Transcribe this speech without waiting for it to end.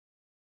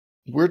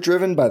We're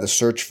driven by the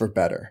search for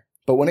better.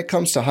 But when it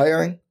comes to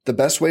hiring, the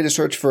best way to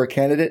search for a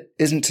candidate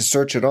isn't to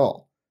search at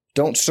all.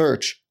 Don't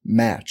search,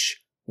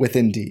 match with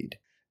Indeed.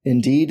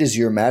 Indeed is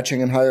your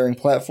matching and hiring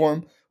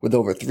platform with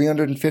over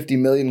 350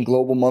 million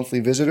global monthly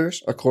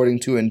visitors,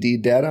 according to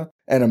Indeed data,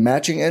 and a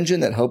matching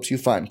engine that helps you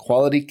find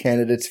quality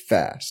candidates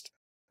fast.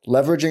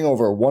 Leveraging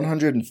over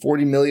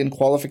 140 million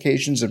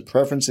qualifications and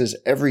preferences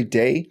every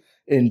day,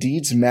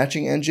 Indeed's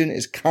matching engine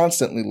is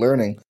constantly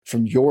learning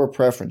from your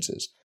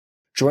preferences.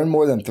 Join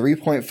more than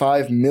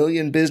 3.5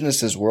 million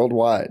businesses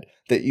worldwide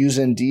that use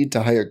Indeed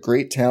to hire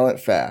great talent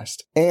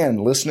fast.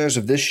 And listeners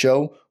of this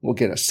show will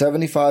get a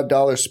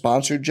 $75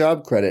 sponsored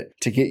job credit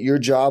to get your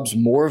jobs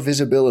more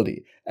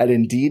visibility at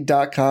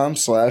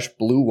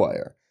Indeed.com/Blue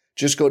Wire.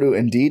 Just go to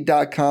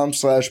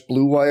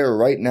Indeed.com/Blue Wire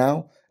right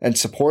now and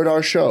support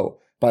our show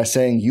by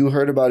saying you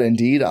heard about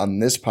Indeed on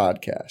this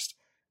podcast.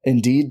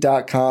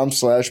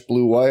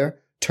 Indeed.com/Blue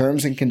Wire.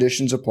 Terms and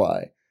conditions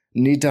apply.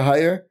 Need to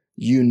hire?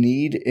 You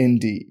need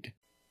Indeed.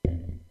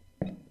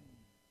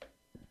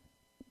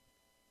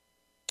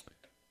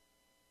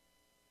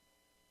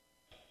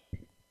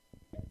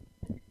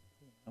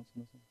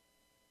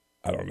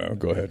 I don't know.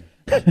 Go ahead.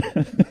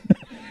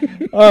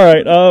 All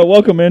right.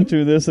 Welcome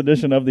into this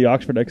edition of the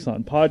Oxford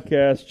Exxon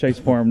podcast. Chase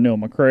Parham, Neil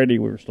McCready.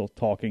 We were still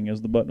talking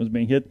as the button was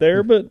being hit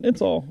there, but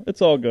it's all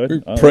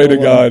good. Pray to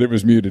God it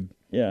was muted.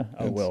 Yeah,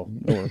 I will.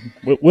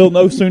 We'll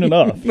know soon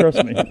enough.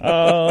 Trust me.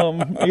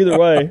 Either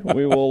way,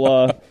 we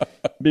will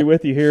be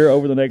with you here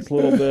over the next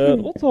little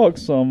bit. We'll talk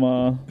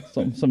some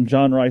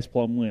John Rice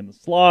Plumlee in the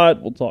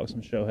slot. We'll talk some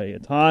Shohei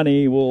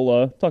Ohtani.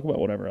 We'll talk about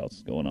whatever else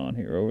is going on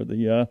here over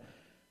the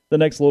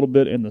next little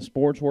bit in the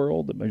sports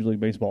world. The Major League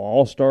Baseball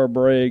All-Star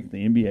break,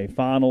 the NBA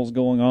Finals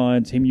going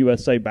on, Team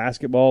USA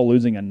basketball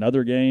losing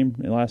another game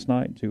last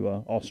night to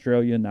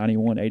Australia,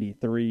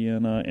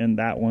 91-83 in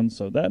that one.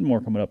 So that and more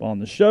coming up on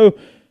the show.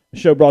 The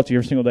show brought to you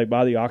every single day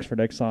by the Oxford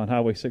Exxon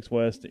Highway 6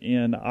 West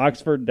in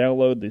Oxford.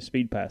 Download the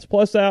Speed Pass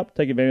Plus app,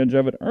 take advantage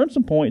of it, earn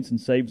some points, and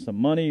save some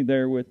money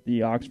there with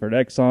the Oxford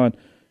Exxon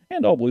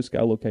and all Blue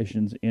Sky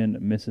locations in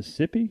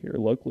Mississippi. Here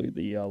locally,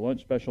 the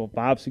lunch special,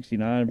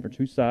 $5.69 for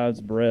 2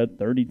 sides, bread,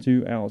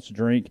 32-ounce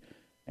drink,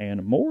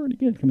 and more. And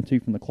again, coming to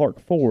you from the Clark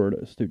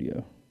Ford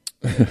studio.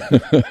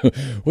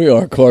 We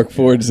are Clark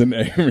Ford's in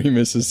Amory,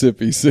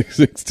 Mississippi.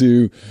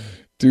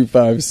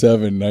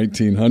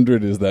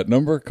 662-257-1900 is that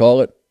number.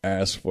 Call it.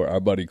 Ask for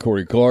our buddy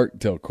Corey Clark.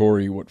 Tell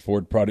Corey what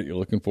Ford product you're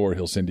looking for.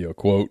 He'll send you a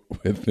quote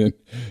within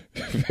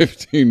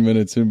 15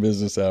 minutes in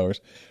business hours.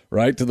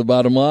 Right to the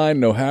bottom line.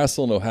 No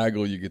hassle, no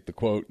haggle. You get the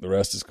quote. The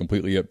rest is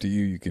completely up to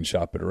you. You can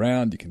shop it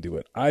around. You can do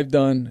what I've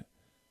done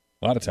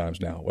a lot of times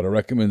now. What I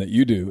recommend that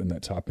you do, and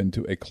that's hop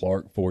into a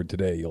Clark Ford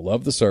today. You'll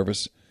love the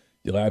service.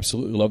 You'll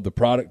absolutely love the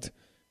product.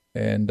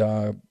 And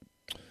when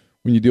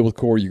you deal with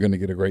Corey, you're going to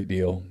get a great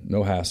deal.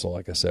 No hassle,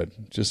 like I said.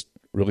 Just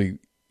really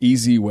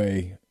easy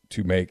way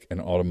to make an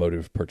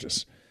automotive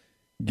purchase.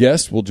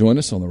 Guest will join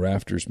us on the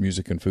Rafters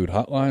Music and Food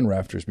Hotline.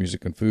 Rafters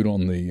Music and Food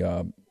on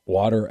the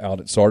water out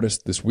at Sardis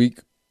this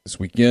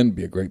weekend.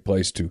 Be a great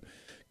place to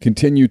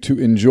continue to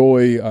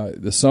enjoy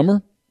the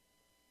summer.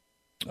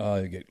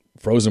 You get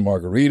frozen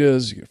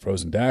margaritas, you get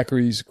frozen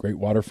daiquiris, great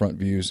waterfront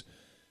views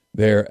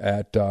there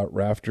at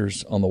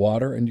Rafters on the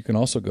water. And you can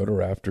also go to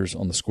Rafters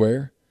on the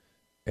Square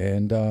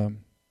and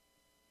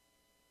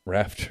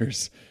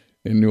Rafters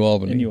in New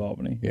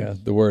Albany. Yeah,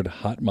 the word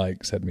hot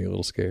mics had me a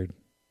little scared.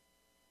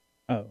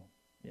 Oh,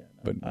 yeah.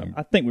 No, but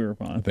I think we were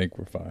fine. I think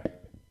we're fine.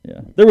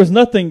 Yeah. There was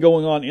nothing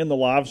going on in the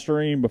live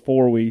stream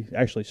before we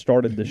actually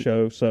started the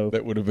show. So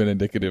that would have been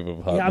indicative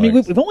of hot mics. I mean,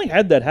 we've only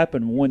had that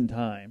happen one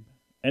time,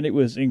 and it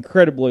was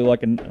incredibly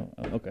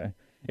it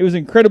was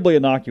incredibly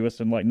innocuous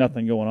and like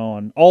nothing going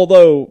on.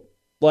 Although,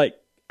 like,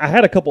 I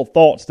had a couple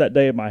thoughts that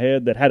day in my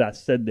head that had I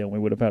said them, we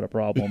would have had a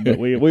problem. But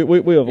we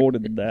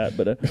avoided that.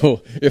 But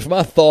if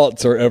my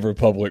thoughts are ever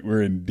public,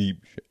 we're in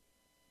deep shit.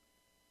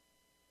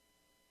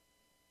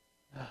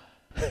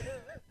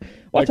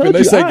 Like when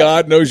they say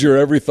God knows your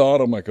every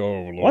thought, I'm like, oh,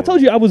 Lord. Well, I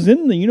told you I was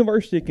in the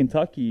University of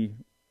Kentucky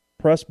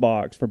press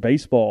box for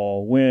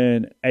baseball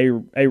when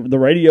the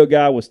radio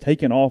guy was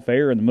taken off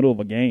air in the middle of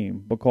a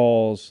game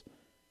because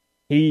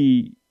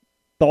he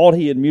thought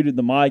he had muted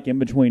the mic in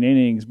between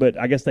innings, but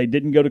I guess they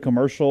didn't go to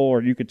commercial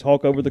or you could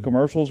talk over the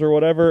commercials or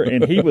whatever,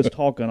 and he was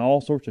talking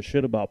all sorts of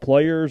shit about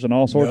players and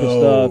all sorts of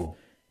stuff.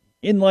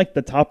 In like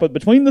the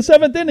between the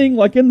 7th inning,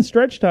 like in the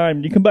stretch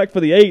time, you come back for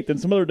the 8th, and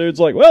some other dude's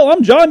like, "Well,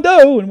 I'm John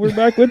Doe, and we're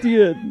back with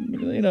you,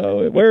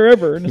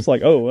 wherever." And it's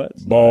like, "Oh,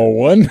 that's ball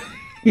one."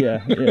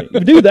 Yeah.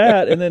 You do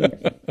that, and then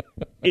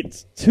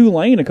it's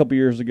Tulane a couple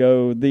years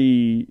ago.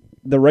 The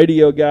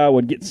radio guy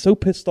would get so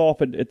pissed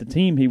off at the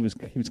team he was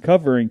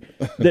covering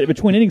that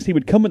between innings he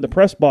would come in the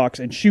press box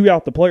and shoo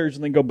out the players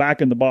and then go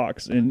back in the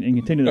box and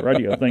continue the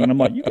radio thing. And I'm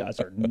like, "You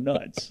guys are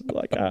nuts!"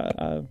 Like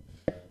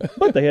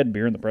but they had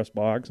beer in the press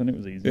box, and it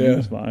was easy. Yeah, it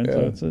was fine.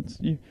 yeah. So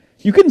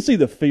you couldn't see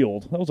the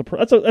field.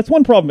 That's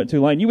one problem at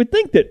Tulane. You would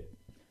think that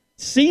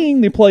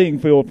seeing the playing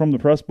field from the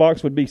press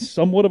box would be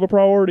somewhat of a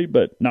priority,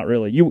 but not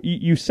really.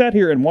 You sat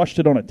here and watched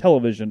it on a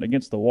television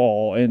against the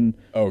wall, and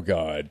oh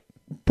God,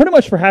 pretty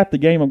much for half the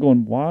game, I'm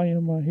going, why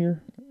am I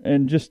here?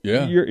 And just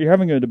you're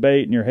having a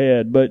debate in your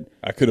head. But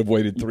I could have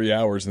waited 3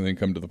 hours and then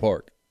come to the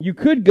park. You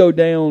could go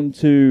down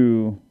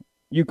to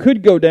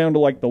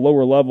like the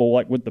lower level,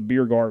 like with the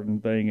beer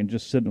garden thing, and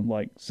just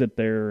sit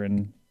there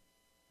and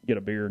get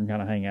a beer and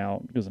kind of hang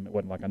out, because it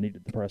wasn't like I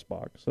needed the press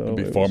box. So it'd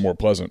be far more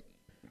pleasant.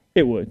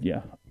 It would,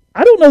 yeah.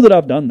 I don't know that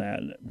I've done that.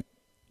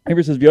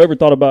 Avery says, have you ever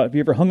thought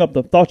you hung up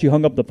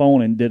the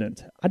phone and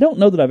didn't? I don't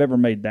know that I've ever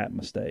made that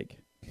mistake.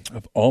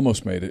 I've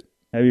almost made it.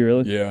 Have you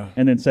really? Yeah.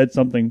 And then said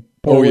something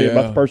poorly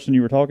about the person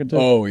you were talking to?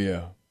 Oh,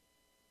 yeah.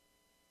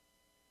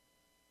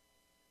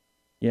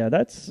 Yeah,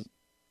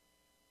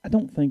 I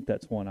don't think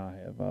that's one I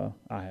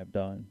have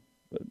done.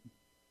 But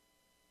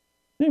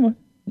anyway,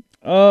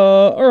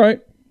 all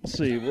right. Let's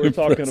see. We're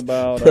talking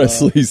about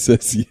Presley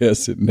says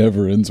yes. It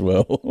never ends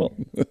well. Well,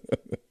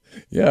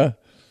 yeah.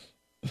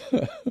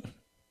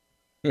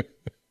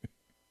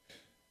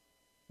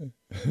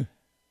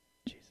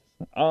 Jesus.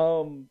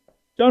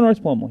 John Rice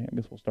Plumlee. I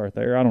guess we'll start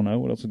there. I don't know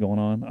what else is going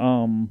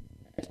on.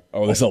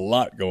 There's a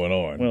lot going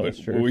on. Well, but that's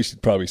true. We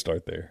should probably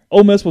start there.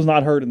 Ole Miss was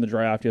not hurt in the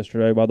draft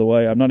yesterday, by the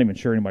way. I'm not even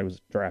sure anybody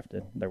was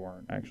drafted. They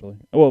weren't, actually.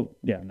 Well,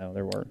 yeah, no,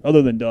 there weren't.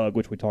 Other than Doug,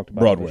 which we talked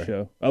about on the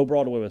show. Oh,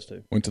 Broadway was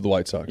too. Went to the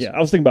White Sox. Yeah, I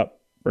was thinking about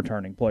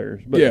returning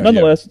players. But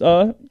nonetheless,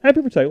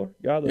 happy for Taylor.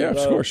 Guy that,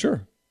 of course,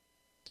 sure.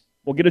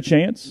 Will get a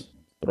chance.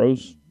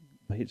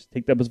 He's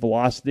picked up his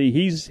velocity.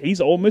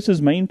 He's Ole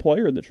Miss's main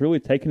player that's really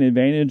taken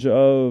advantage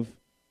of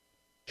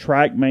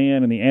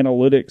TrackMan and the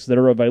analytics that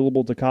are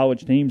available to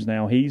college teams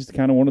now. He's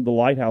kind of one of the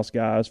lighthouse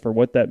guys for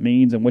what that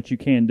means and what you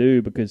can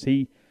do, because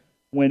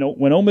when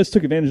Ole Miss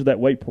took advantage of that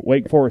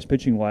Wake Forest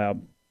pitching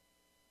lab,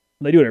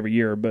 they do it every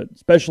year, but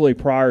especially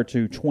prior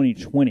to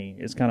 2020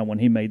 is kind of when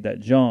he made that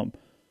jump,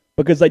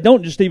 because they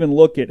don't just even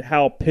look at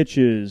how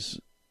pitches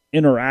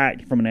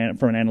interact from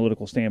an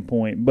analytical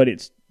standpoint, but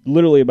it's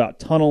literally about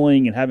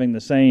tunneling and having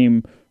the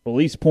same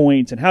release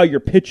points and how your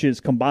pitches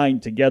combine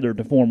together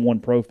to form one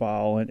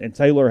profile. And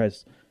Taylor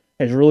has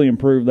really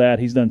improved that.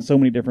 He's done so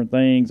many different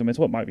things. I mean, it's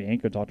what Mike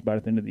Bianco talked about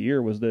at the end of the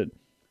year, was that,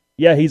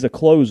 yeah, he's a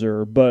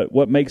closer, but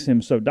what makes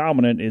him so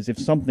dominant is if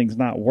something's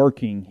not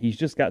working, he's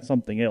just got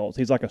something else.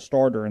 He's like a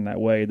starter in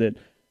that way that,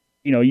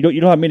 you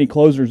don't have many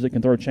closers that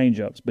can throw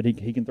changeups, but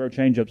he can throw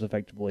changeups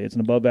effectively. It's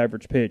an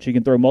above-average pitch. He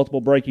can throw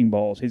multiple breaking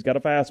balls. He's got a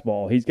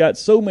fastball. He's got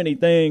so many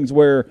things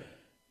where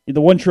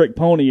the one-trick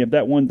pony, if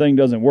that one thing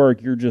doesn't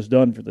work, you're just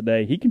done for the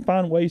day. He can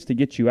find ways to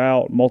get you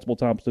out multiple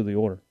times through the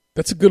order.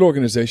 That's a good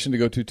organization to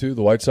go to, too,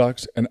 the White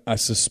Sox. And I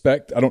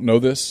suspect, I don't know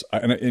this,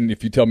 and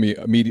if you tell me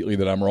immediately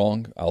that I'm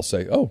wrong, I'll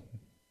say, I'm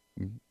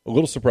a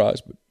little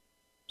surprised. But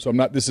so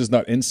this is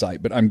not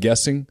insight, but I'm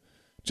guessing,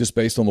 just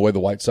based on the way the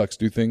White Sox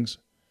do things,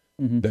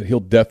 that he'll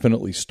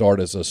definitely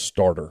start as a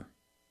starter.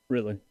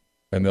 Really?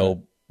 And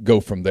they'll go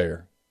from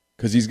there.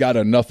 Because he's got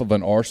enough of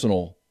an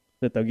arsenal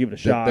that they'll give it a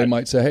shot. They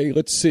might say, hey,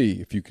 let's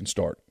see if you can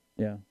start.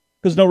 Yeah.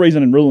 Because no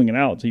reason in ruling it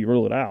out until you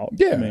rule it out.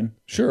 Yeah, I mean,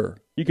 sure.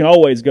 You can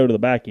always go to the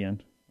back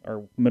end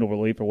or middle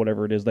relief or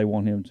whatever it is they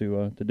want him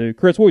to do.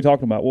 Chris, what are we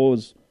talking about?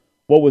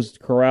 What was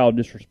Corral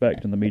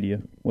disrespect in the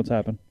media? What's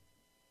happened?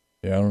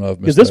 Yeah, I don't know.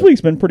 Because this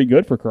week's been pretty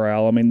good for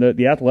Corral. I mean,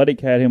 the Athletic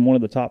had him one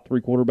of the top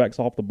 3 quarterbacks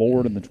off the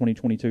board in the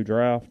 2022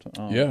 draft.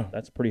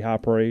 That's pretty high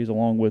praise,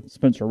 along with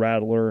Spencer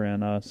Rattler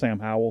and Sam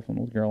Howell from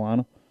North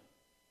Carolina.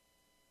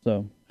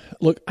 So,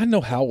 look, I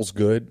know Howell's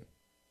good.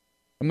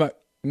 I'm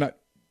not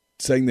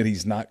saying that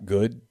he's not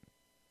good,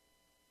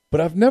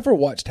 but I've never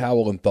watched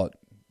Howell and thought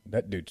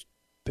that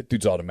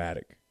dude's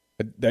automatic.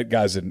 That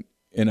guy's an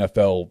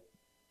NFL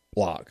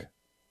lock.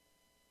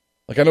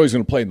 Like, I know he's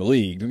going to play in the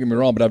league, don't get me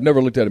wrong, but I've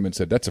never looked at him and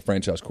said, that's a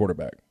franchise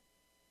quarterback.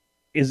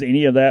 Is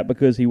any of that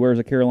because he wears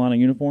a Carolina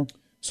uniform?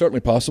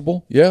 Certainly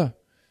possible, yeah.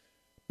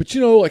 But,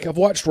 I've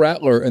watched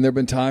Rattler, and there have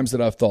been times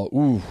that I've thought,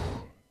 ooh,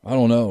 I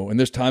don't know. And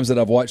there's times that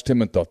I've watched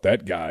him and thought,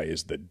 that guy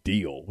is the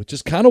deal, which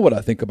is kind of what I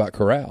think about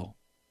Corral.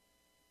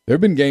 There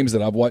have been games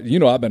that I've watched.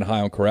 I've been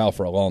high on Corral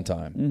for a long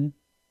time. Mm-hmm.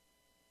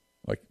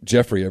 Like,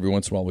 Jeffrey every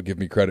once in a while will give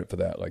me credit for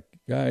that. Like,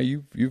 guy,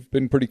 you've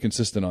been pretty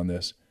consistent on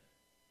this.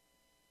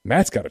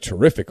 Matt's got a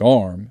terrific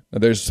arm. Now,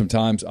 there's some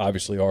times,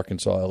 obviously,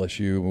 Arkansas,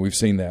 LSU, and we've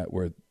seen that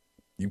where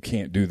you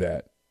can't do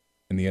that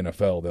in the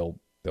NFL.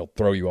 They'll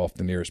throw you off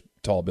the nearest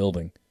tall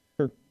building.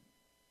 Sure.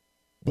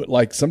 But,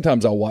 like,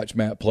 sometimes I'll watch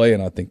Matt play,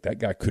 and I think that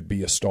guy could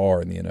be a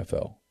star in the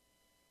NFL.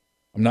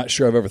 I'm not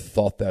sure I've ever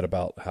thought that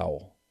about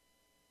Howell,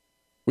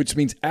 which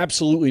means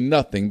absolutely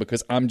nothing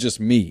because I'm just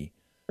me.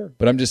 Sure.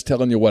 But I'm just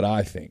telling you what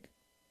I think,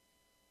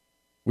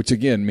 which,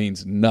 again,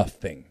 means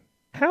nothing.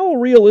 How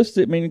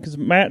realistic, because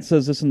Matt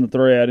says this in the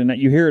thread, and that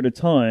you hear it a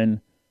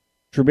ton,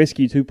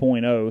 Trubisky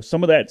 2.0.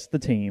 Some of that's the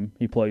team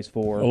he plays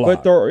for.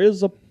 But there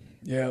is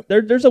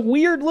there's a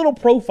weird little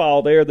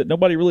profile there that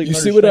nobody really You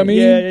see what I mean?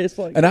 Yeah, it's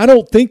like, and I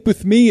don't think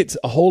with me it's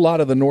a whole lot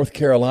of the North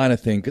Carolina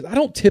thing, because I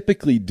don't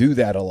typically do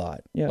that a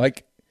lot. Yeah.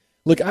 Like,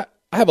 look, I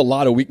have a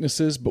lot of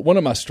weaknesses, but one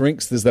of my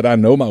strengths is that I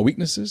know my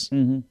weaknesses.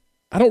 Mm-hmm.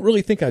 I don't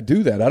really think I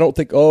do that. I don't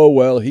think, oh,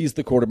 well, he's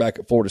the quarterback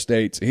at Florida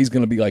State, so he's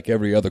going to be like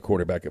every other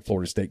quarterback at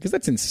Florida State, because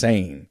that's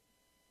insane.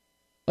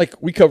 Like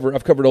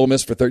I've covered Ole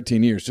Miss for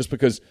 13 years just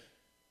because,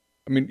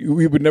 I mean,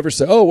 we would never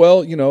say, oh,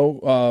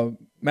 well,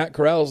 Matt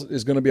Corral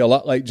is going to be a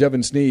lot like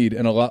Jevin Sneed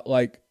and a lot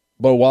like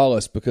Bo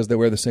Wallace because they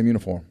wear the same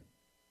uniform.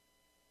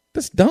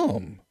 That's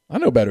dumb. I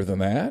know better than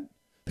that.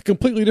 They're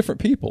completely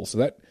different people. So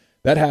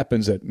that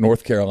happens at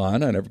North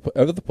Carolina and every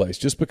other place.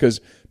 Just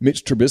because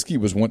Mitch Trubisky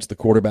was once the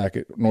quarterback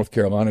at North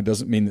Carolina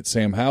doesn't mean that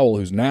Sam Howell,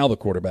 who's now the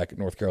quarterback at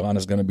North Carolina,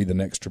 is going to be the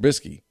next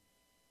Trubisky.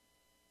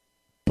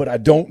 But I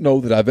don't know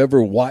that I've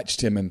ever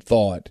watched him and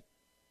thought,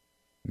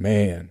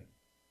 man,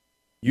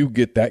 you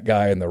get that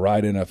guy in the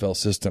right NFL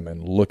system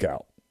and look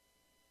out.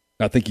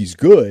 I think he's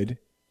good.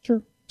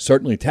 Sure.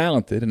 Certainly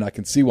talented, and I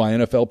can see why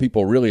NFL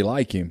people really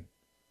like him.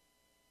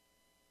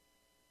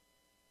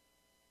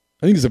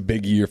 I think it's a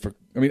big year for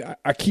 – I mean,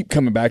 I keep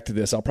coming back to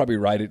this. I'll probably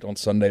write it on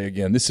Sunday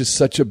again. This is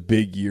such a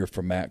big year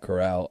for Matt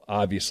Corral,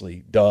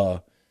 obviously,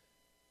 duh.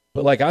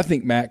 But, I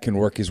think Matt can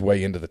work his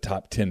way into the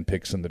top 10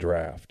 picks in the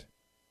draft.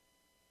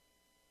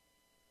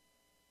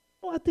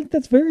 Well, I think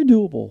that's very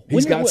doable.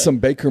 He's got some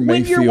Baker Mayfield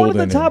in him. When you're one of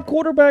the top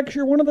quarterbacks,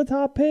 you're one of the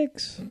top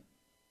picks.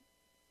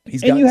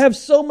 You have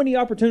so many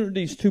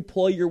opportunities to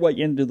play your way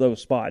into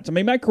those spots. I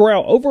mean, Matt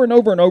Corral over and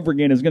over and over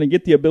again is going to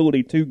get the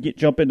ability to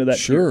jump into that.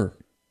 Sure. Tier.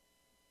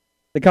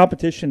 The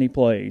competition he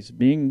plays,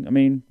 being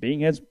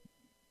as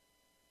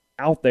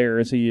out there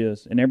as he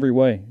is in every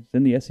way. It's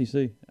in the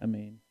SEC. I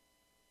mean.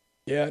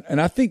 Yeah,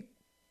 and I think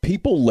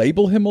people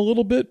label him a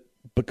little bit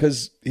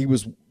because he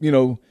was, I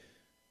know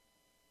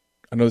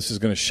this is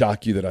going to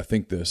shock you that I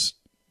think this.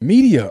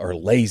 Media are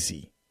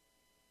lazy.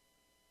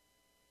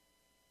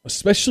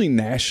 Especially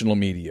national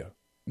media.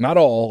 Not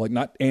all,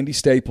 not Andy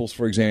Staples,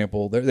 for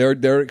example. There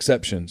are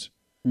exceptions.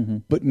 Mm-hmm.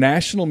 But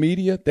national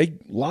media, they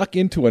lock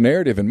into a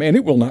narrative, and, man,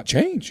 it will not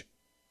change.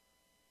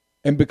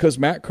 And because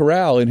Matt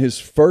Corral, in his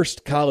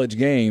first college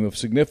game of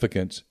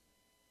significance,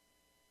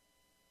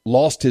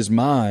 lost his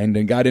mind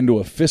and got into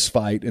a fist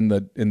fight in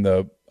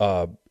the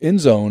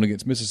end zone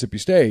against Mississippi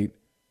State,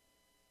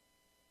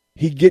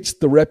 he gets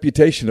the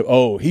reputation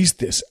of, he's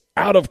this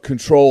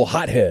out-of-control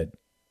hothead.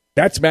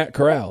 That's Matt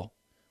Corral.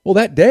 Well,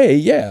 that day,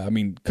 yeah, I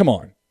mean, come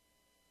on.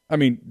 I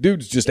mean,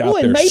 dude's just out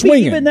there maybe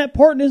swinging. Even that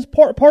part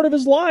of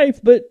his life,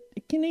 but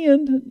it can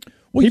end.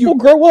 Well, people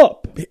grow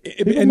up.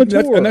 People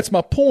mature. And that's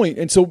my point.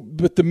 And so,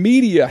 but the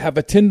media have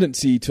a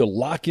tendency to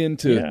lock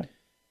into,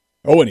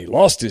 and he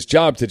lost his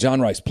job to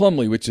John Rice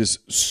Plumlee, which is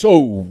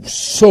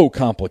so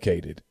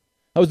complicated.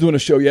 I was doing a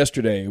show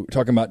yesterday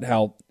talking about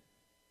how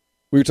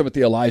we were talking about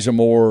the Elijah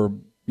Moore,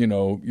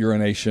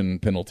 urination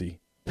penalty.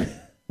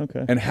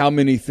 Okay. And how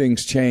many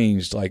things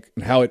changed,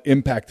 and how it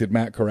impacted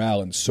Matt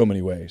Corral in so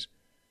many ways.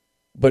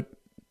 But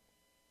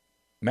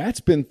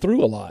Matt's been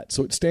through a lot,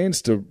 so it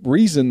stands to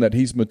reason that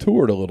he's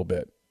matured a little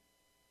bit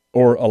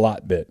or a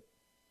lot bit.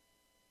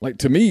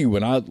 To me,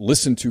 when I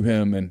listen to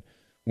him and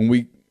when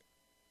we,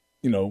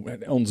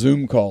 on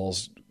Zoom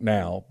calls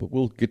now, but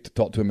we'll get to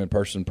talk to him in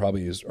person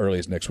probably as early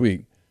as next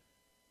week,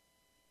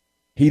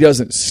 he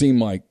doesn't seem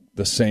like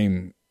the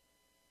same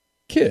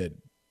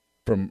kid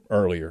from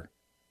earlier.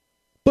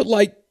 But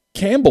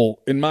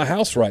Campbell in my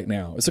house right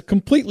now is a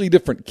completely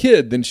different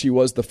kid than she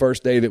was the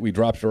first day that we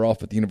dropped her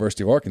off at the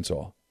University of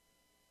Arkansas,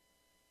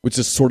 which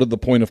is sort of the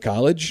point of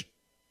college.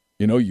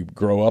 You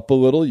grow up a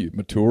little, you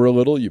mature a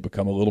little, you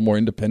become a little more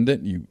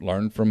independent, you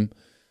learn from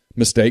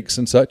mistakes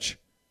and such.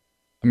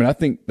 I mean, I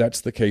think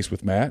that's the case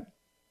with Matt.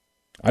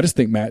 I just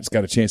think Matt's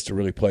got a chance to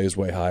really play his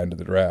way high into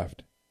the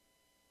draft.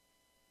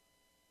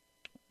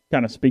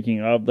 Kind of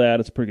speaking of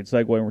that, it's a pretty good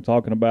segue when we're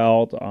talking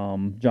about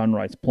John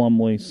Rice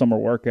Plumlee, summer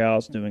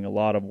workouts, doing a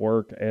lot of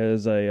work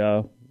as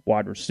a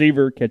wide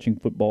receiver, catching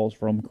footballs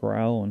from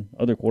Corral and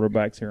other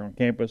quarterbacks here on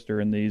campus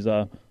during these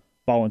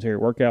voluntary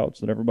workouts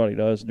that everybody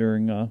does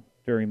during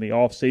the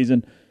off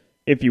season,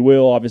 if you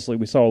will. Obviously,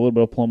 we saw a little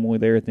bit of Plumlee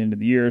there at the end of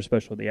the year,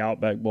 especially the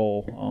Outback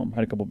Bowl.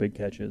 Had a couple big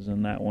catches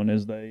in that one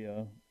as they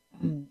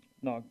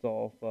knocked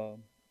off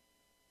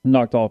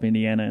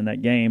Indiana in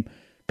that game.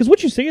 Because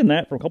what you see in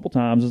that for a couple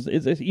times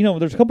is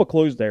there's a couple of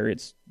clues there.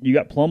 It's you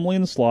got Plumlee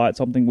in the slot,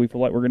 something we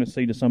feel like we're going to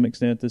see to some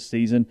extent this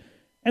season,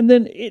 and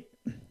then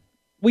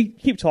we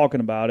keep talking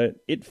about it.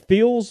 It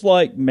feels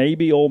like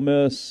maybe Ole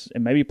Miss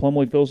and maybe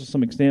Plumlee feels to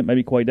some extent,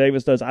 maybe Quay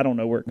Davis does. I don't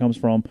know where it comes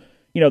from.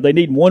 They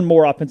need one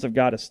more offensive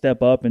guy to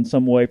step up in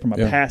some way from a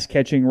pass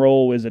catching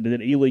role. Is it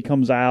that Ely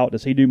comes out?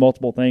 Does he do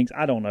multiple things?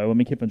 I don't know. I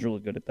mean, Kiffin's really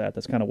good at that.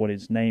 That's kind of what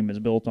his name is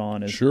built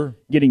on, is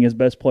getting his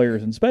best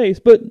players in space.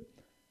 But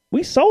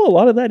we saw a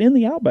lot of that in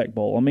the Outback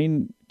Bowl. I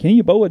mean, Kenny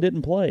Yeboah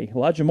didn't play.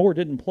 Elijah Moore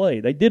didn't play.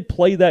 They did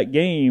play that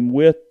game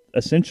with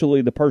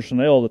essentially the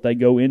personnel that they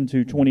go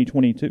into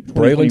 2022.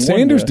 Braylon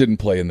Sanders didn't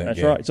play in that game.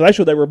 That's right. So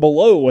actually they were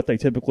below what they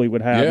typically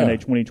would have in a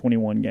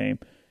 2021 game.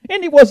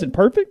 And it wasn't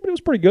perfect, but it was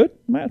pretty good.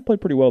 Matt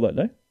played pretty well that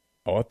day.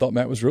 Oh, I thought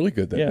Matt was really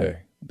good that day.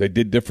 They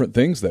did different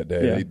things that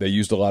day. Yeah. They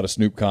used a lot of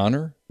Snoop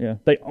Connor. Yeah.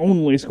 They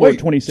only scored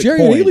 26 points.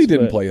 Jerry Ely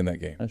didn't play in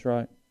that game. That's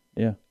right.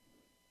 Yeah.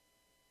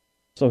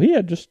 So he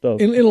had just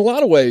in a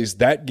lot of ways,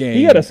 that game,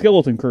 he had a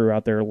skeleton crew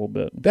out there a little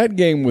bit. That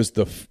game was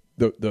the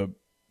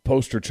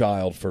poster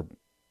child for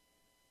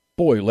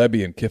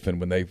Lebby and Kiffin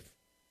when they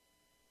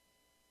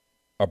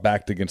are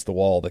backed against the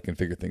wall that can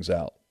figure things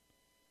out.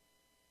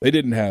 They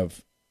didn't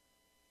have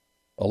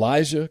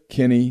Elijah,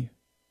 Kenny,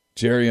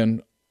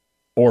 Jerian,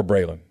 or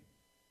Braylon.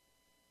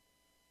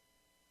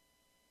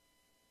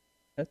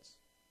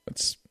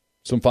 That's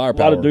some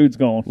firepower. A lot of dudes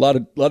gone. A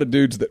lot of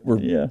dudes that were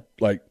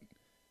like,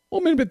 well,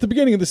 I mean, at the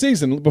beginning of the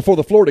season, before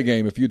the Florida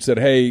game, if you'd said,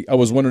 hey, I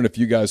was wondering if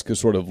you guys could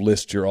sort of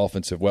list your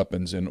offensive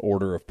weapons in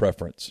order of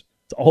preference.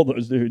 It's all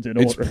those dudes in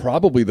order. It's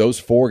probably those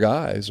four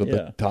guys, or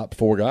the top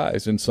four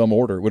guys in some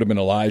order. It would have been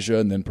Elijah,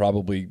 and then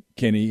probably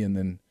Kenny, and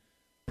then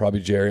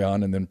probably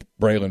Jerian, and then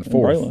Braylon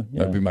fourth.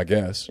 That'd be my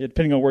guess. Yeah,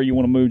 depending on where you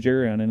want to move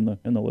Jerian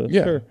in the list.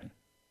 Yeah. Sure.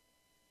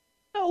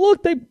 Oh,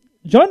 look,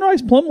 John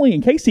Rice Plumlee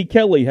and Casey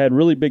Kelly had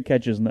really big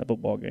catches in that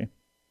football game.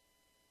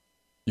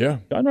 Yeah.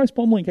 John Rice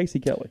Plumlee and Casey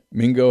Kelly.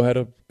 Mingo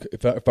had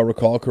if I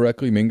recall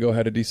correctly, Mingo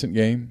had a decent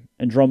game.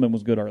 And Drummond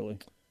was good early.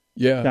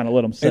 Yeah. Kind of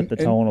let him set the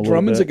tone a little bit.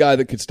 Drummond's a guy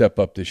that could step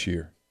up this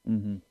year.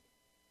 Mm-hmm.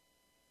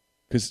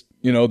 Because,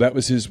 that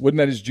was wasn't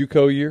that his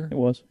JUCO year? It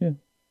was, yeah.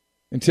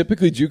 And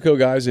typically JUCO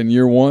guys in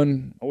year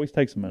one. Always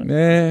takes a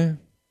minute.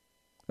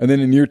 And then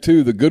in year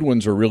two, the good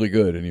ones are really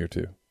good in year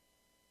two.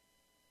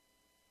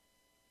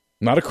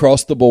 Not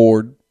across the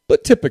board,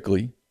 but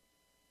typically.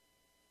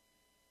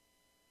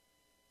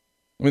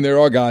 I mean, there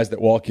are guys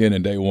that walk in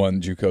and day one,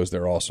 JUCOs,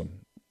 they're awesome.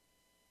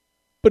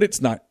 But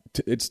it's not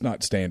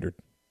standard.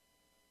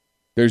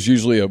 There's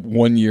usually a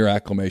 1-year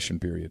acclimation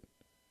period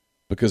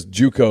because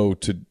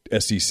JUCO to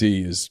SEC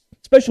is...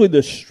 Especially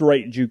the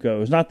straight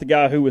JUCOs, not the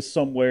guy who was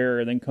somewhere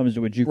and then comes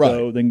to a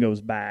JUCO, then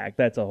goes back.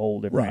 That's a whole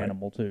different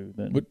animal, too.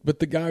 But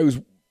the guy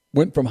who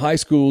went from high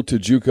school to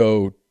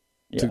JUCO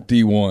to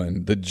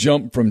D1, the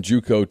jump from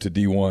JUCO to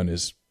D1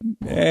 is...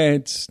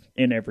 it's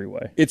in every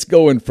way. It's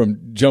going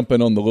from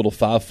jumping on the little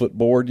 5-foot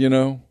board,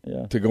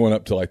 to going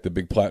up to like the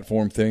big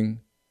platform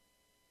thing.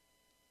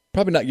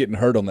 Probably not getting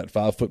hurt on that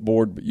 5-foot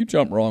board, but you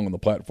jump wrong on the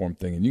platform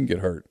thing and you can get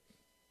hurt.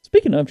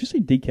 Speaking of, did you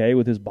see DK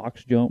with his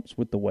box jumps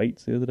with the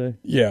weights the other day?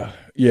 Yeah.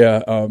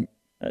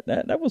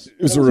 That was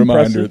a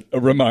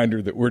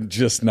reminder that we're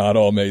just not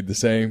all made the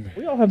same.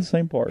 We all have the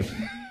same parts.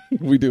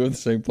 We do have the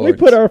same parts. We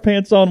put our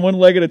pants on one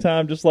leg at a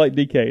time, just like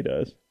DK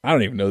does. I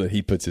don't even know that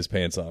he puts his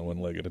pants on one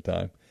leg at a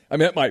time. I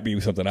mean, that might be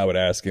something I would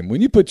ask him.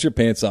 When you put your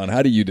pants on,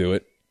 how do you do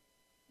it?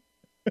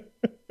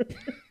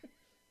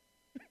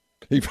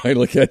 He'd probably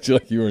look at you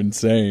like you were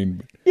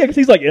insane. Yeah, because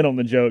he's like in on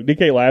the joke.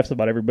 DK laughs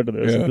about every bit of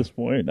this at this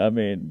point. I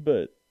mean,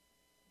 but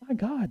my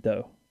God,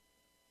 though.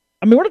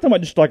 I mean, we're not talking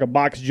about just like a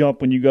box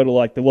jump when you go to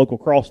like the local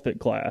CrossFit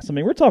class. I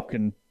mean, we're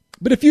talking.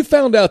 But if you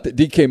found out that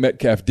DK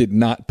Metcalf did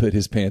not put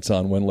his pants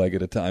on one leg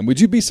at a time, would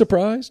you be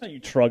surprised?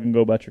 You shrug and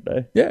go about your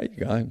day. Yeah,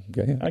 I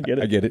get it. I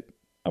get it.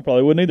 I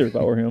probably wouldn't either if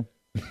I were him.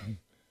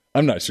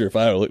 I'm not sure if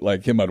I looked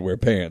like him, I'd wear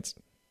pants.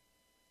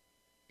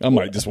 I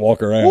might just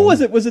walk around. What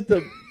was it? Was it the...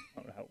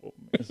 I don't know how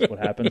this is what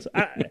happens.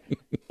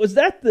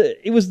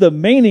 It was the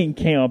Manning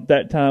camp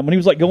that time when he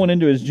was like going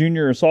into his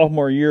junior or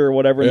sophomore year or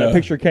whatever, and that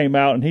picture came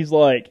out, and he's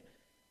like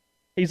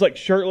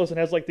shirtless and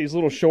has like these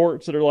little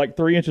shorts that are like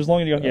 3 inches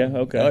long, and you go, yeah,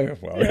 okay.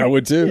 Well, I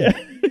would too. Yeah,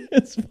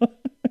 it's fine.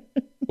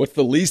 What's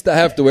the least I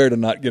have to wear to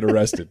not get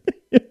arrested?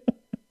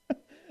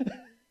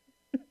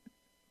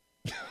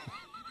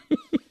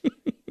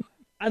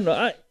 I don't know.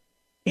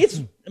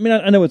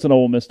 I know it's an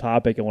Ole Miss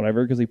topic and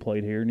whatever because he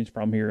played here and he's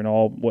from here and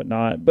all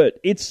whatnot, but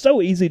it's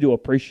so easy to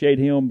appreciate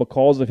him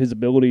because of his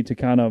ability to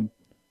kind of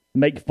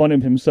make fun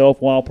of himself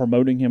while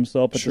promoting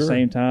himself at the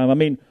same time. I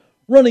mean,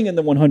 running in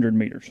the 100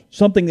 meters,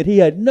 something that he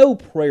had no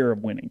prayer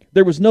of winning.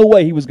 There was no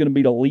way he was going to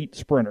beat elite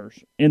sprinters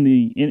in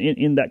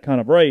that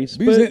kind of race.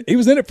 He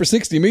was in it for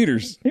 60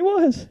 meters. He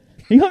was.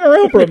 He hung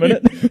around for a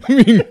minute. I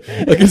mean,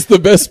 against the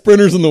best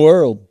sprinters in the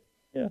world.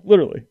 Yeah,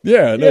 literally.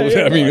 Yeah, I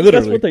mean, literally.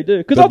 That's what they do.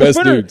 Because all the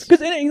sprinters,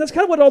 that's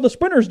kind of what all the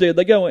sprinters did.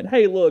 They go,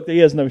 hey, look, he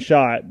has no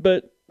shot.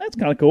 But that's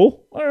kind of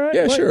cool. All right.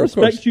 Yeah, sure.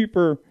 Respect you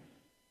for.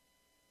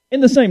 In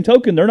the same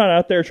token, they're not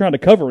out there trying to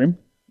cover him.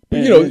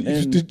 But,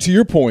 to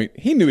your point,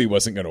 he knew he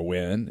wasn't going to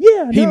win.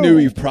 Yeah, he knew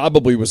he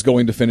probably was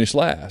going to finish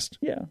last.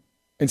 Yeah.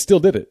 And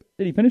still did it.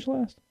 Did he finish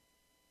last?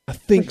 I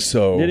think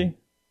so. Did he?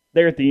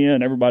 There at the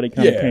end, everybody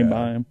kind of came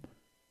by him.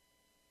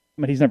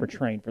 I mean, he's never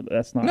trained for that.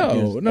 That's not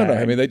his bag.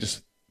 I mean, they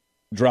just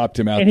dropped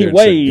him out and there and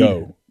said,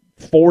 go.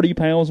 40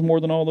 pounds more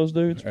than all those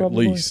dudes,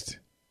 probably. At least.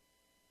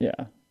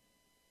 Yeah.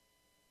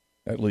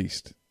 At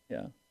least.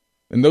 Yeah.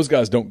 And those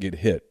guys don't get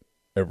hit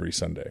every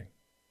Sunday.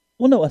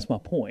 Well, no, that's my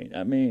point.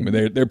 I mean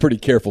they're pretty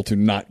careful to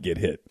not get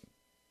hit.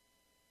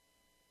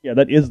 Yeah,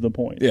 that is the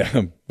point.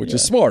 Yeah, which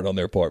is smart on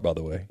their part, by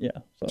the way. Yeah.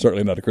 So.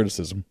 Certainly not a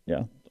criticism.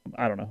 Yeah.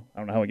 I don't know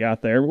how we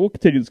got there. We'll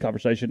continue this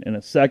conversation in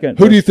a second.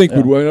 Who do you think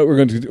would win?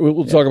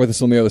 We'll talk about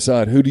this on the other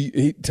side.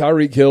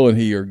 Tyreek Hill and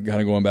he are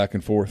kind of going back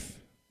and forth.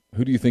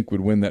 Who do you think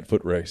would win that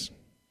foot race?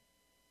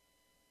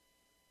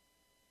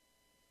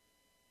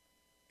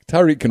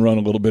 Tyreek can run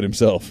a little bit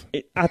himself.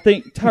 I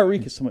think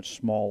Tyreek is so much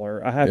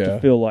smaller. I have to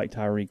feel like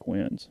Tyreek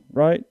wins,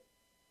 right?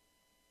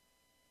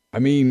 I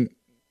mean,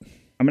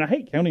 I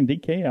hate counting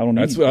DK out on.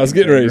 That's what I was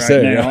getting ready to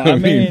say. Now. I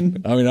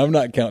mean, I'm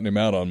not counting him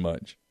out on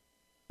much.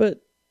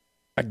 But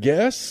I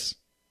guess.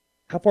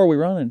 How far are we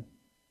running?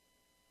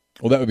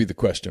 Well, that would be the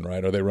question,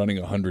 right? Are they running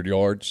 100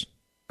 yards?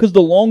 Because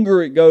the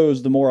longer it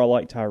goes, the more I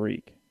like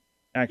Tyreek,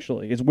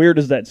 actually. As weird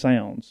as that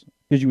sounds,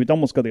 because you would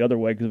almost go the other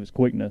way because of his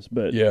quickness.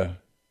 But Yeah.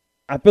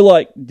 I feel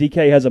like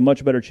DK has a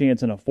much better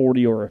chance in a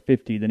 40 or a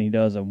 50 than he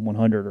does a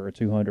 100 or a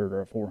 200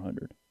 or a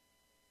 400.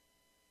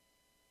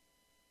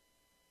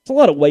 It's a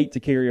lot of weight to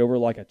carry over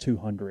like a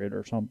 200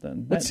 or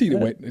something. Let's see.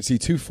 Wait, is he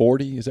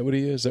 240? Is that what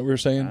he is? Is that what you're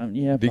saying?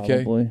 Yeah,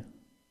 DK? probably.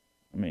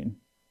 I mean,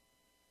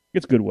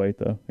 it's good weight,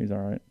 though. He's all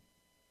right.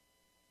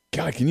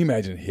 God, can you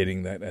imagine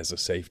hitting that as a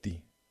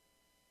safety?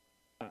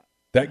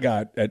 That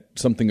guy at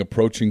something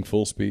approaching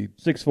full speed.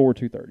 6'4",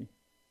 230.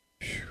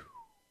 6'4",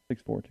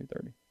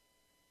 230.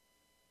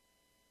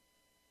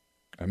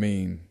 I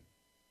mean,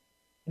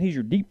 And he's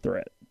your deep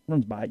threat.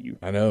 Runs by you.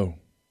 I know.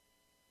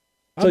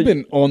 So I've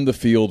been on the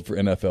field for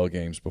NFL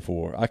games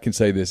before. I can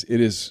say this.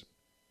 It is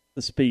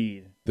the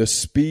speed. the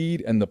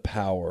speed and the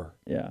power.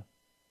 Yeah.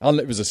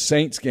 It was a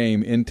Saints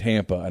game in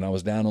Tampa, and I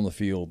was down on the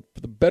field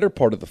for the better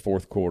part of the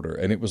fourth quarter,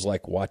 and it was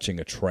like watching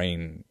a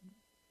train.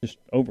 Just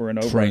over and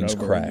over Trains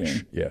and over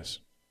crash. again. Yes.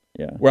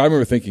 Yeah. Where I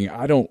remember thinking,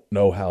 I don't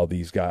know how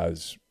these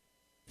guys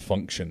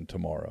function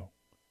tomorrow.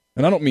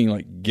 And I don't mean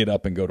like get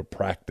up and go to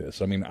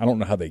practice. I mean, I don't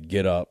know how they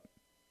get up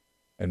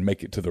and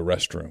make it to the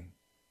restroom.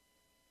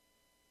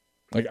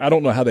 Like, I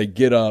don't know how they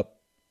get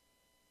up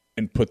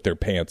and put their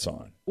pants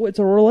on. Well, it's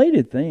a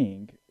related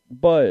thing,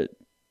 but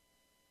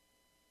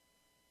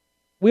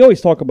we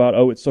always talk about,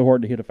 it's so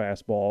hard to hit a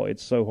fastball.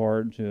 It's so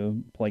hard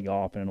to play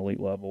golf at an elite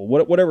level,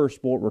 whatever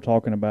sport we're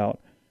talking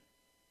about.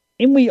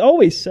 And we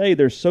always say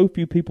there's so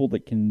few people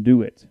that can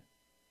do it.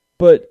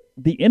 But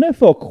the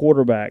NFL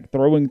quarterback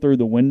throwing through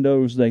the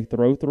windows they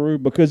throw through,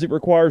 because it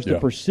requires the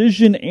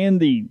precision and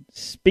the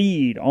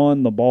speed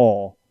on the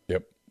ball,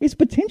 it's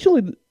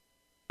potentially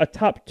a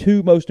top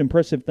 2 most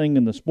impressive thing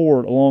in the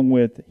sport, along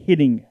with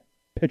hitting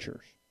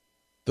pitchers.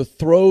 The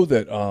throw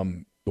that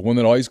the one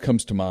that always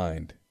comes to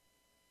mind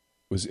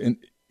was in.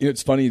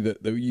 It's funny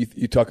that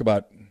you talk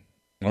about.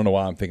 I don't know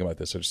why I'm thinking about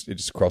this. It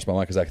just crossed my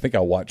mind because I think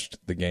I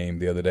watched the game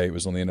the other day. It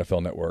was on the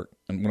NFL Network,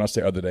 and when I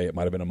say other day, it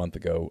might have been a month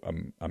ago.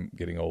 I'm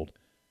getting old,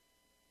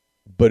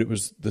 but it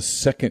was the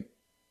second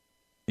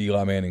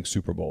Eli Manning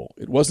Super Bowl.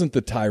 It wasn't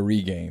the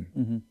Tyree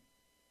game,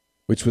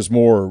 which was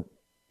more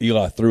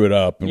Eli threw it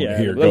up and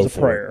here, go was a for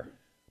prayer. it.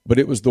 But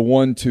it was the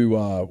one to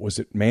was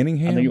it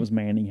Manningham? I think it was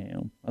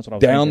Manningham. That's what I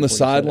was down thinking the before you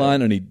said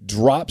sideline, and he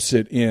drops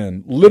it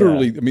in.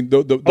 Literally, I mean,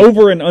 the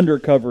over and under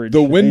coverage.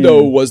 The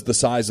window was the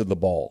size of the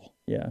ball.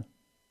 Yeah.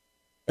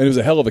 And it was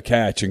a hell of a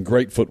catch and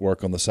great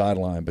footwork on the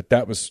sideline, but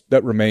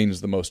that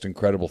remains the most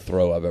incredible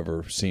throw I've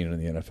ever seen in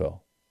the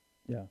NFL.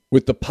 Yeah.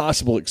 With the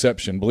possible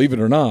exception, believe it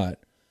or not,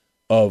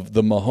 of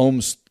the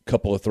Mahomes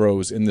couple of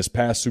throws in this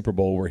past Super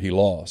Bowl where he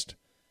lost.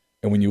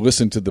 And when you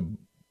listen to the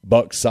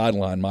Bucs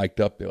sideline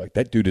mic'd up, they're like,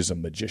 that dude is a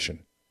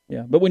magician.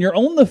 Yeah, but when you're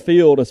on the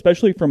field,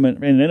 especially from an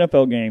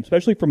NFL game,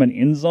 especially from an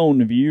end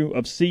zone view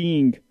of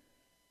seeing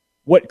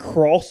what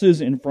crosses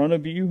in front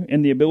of you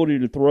and the ability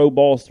to throw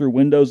balls through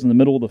windows in the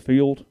middle of the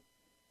field,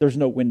 there's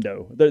no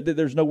window.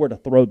 There's nowhere to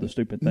throw the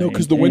stupid thing. No,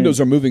 because the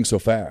windows are moving so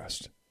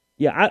fast.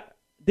 Yeah,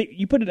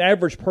 you put an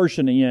average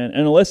person in, and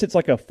unless it's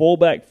like a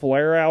fullback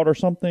flare out or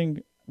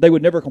something, they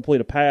would never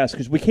complete a pass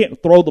because we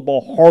can't throw the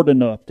ball hard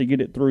enough to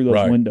get it through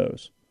those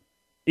windows.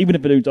 Even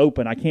if it's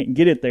open, I can't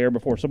get it there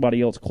before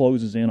somebody else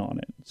closes in on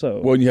it.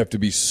 So, well, you have to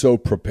be so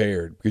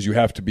prepared because you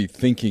have to be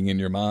thinking in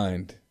your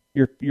mind.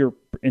 You're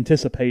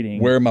anticipating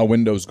where my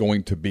window's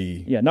going to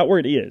be. Yeah, not where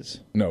it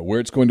is. No, where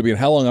it's going to be and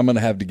how long I'm going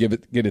to have to get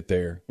it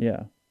there.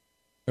 Yeah.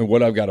 And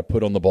what I've got to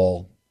put on the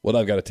ball, what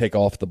I've got to take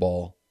off the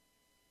ball.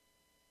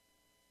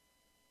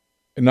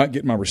 And not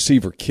get my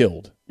receiver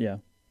killed. Yeah.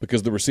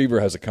 Because the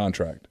receiver has a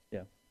contract.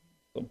 Yeah.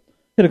 So,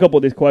 hit a couple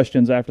of these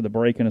questions after the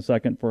break in a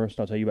second. First,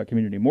 I'll tell you about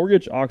Community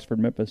Mortgage, Oxford,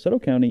 Memphis, Settle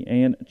County,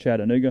 and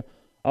Chattanooga.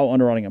 All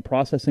underwriting and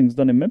processing is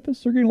done in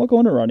Memphis. They're getting local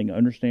underwriting.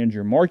 Understands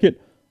your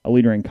market. A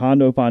leader in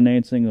condo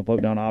financing, the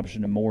float down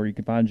option, and more. You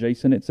can find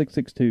Jason at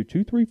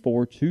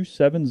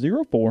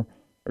 662-234-2704 or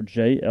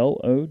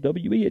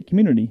JLOWE at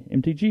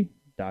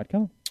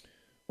communitymtg.com.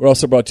 We're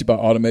also brought to you by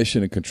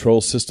Automation and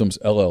Control Systems,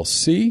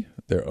 LLC.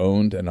 They're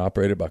owned and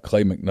operated by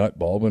Clay McNutt,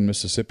 Baldwin,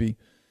 Mississippi.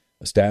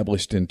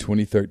 Established in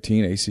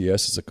 2013,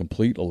 ACS is a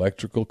complete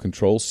electrical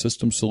control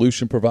system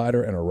solution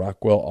provider and a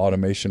Rockwell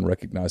Automation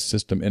recognized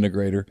system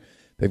integrator.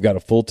 They've got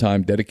a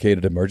full-time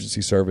dedicated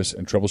emergency service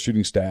and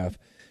troubleshooting staff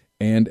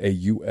and a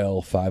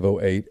UL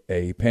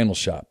 508A panel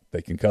shop.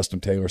 They can custom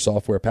tailor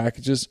software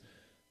packages,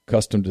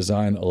 custom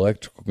design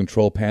electrical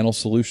control panel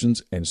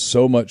solutions, and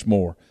so much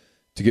more.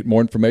 To get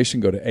more information,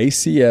 go to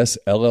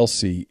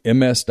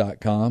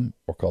acsllcms.com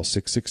or call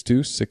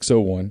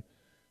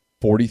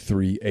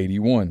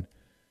 662-601-4381.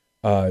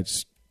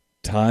 It's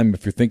time,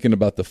 if you're thinking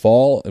about the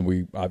fall, and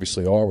we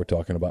obviously are, we're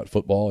talking about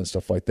football and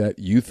stuff like that,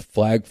 youth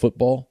flag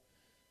football,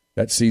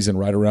 that season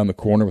right around the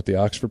corner with the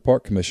Oxford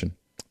Park Commission.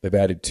 They've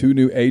added 2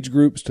 new age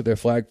groups to their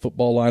flag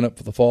football lineup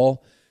for the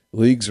fall.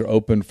 Leagues are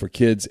open for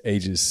kids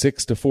ages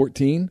 6 to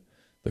 14.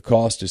 The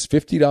cost is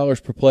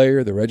 $50 per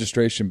player. The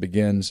registration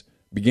began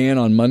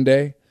on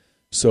Monday.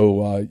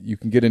 So you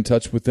can get in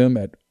touch with them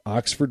at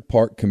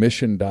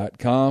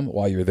oxfordparkcommission.com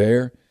while you're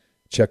there.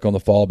 Check on the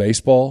fall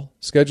baseball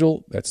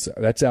schedule.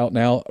 That's out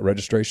now.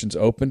 Registration's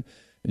open.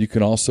 And you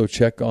can also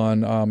check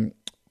on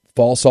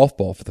fall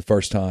softball for the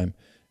first time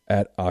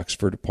at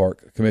Oxford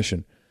Park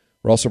Commission.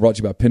 We're also brought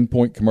to you by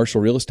Pinpoint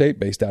Commercial Real Estate,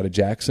 based out of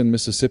Jackson,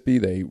 Mississippi.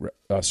 They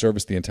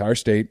service the entire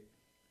state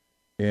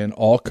in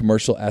all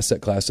commercial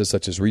asset classes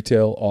such as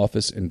retail,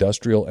 office,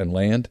 industrial, and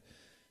land.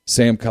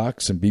 Sam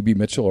Cox and BB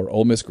Mitchell are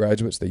Ole Miss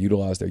graduates. They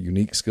utilize their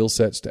unique skill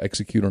sets to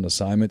execute on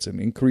assignments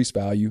and increase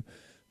value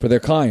for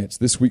their clients.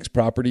 This week's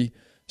property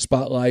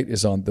spotlight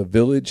is on the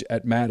Village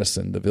at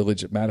Madison. The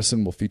Village at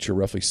Madison will feature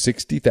roughly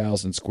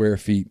 60,000 square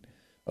feet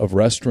of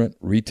restaurant,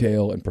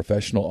 retail, and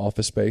professional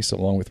office space,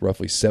 along with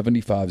roughly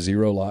 75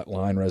 zero-lot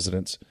line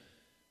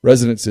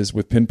residences,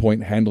 with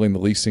Pinpoint handling the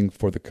leasing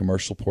for the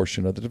commercial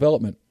portion of the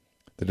development.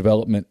 The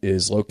development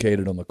is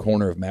located on the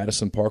corner of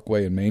Madison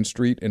Parkway and Main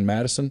Street in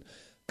Madison.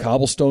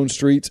 Cobblestone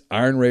streets,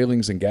 iron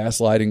railings, and gas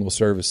lighting will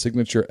serve as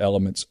signature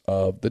elements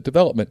of the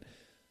development.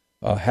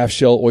 Half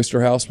Shell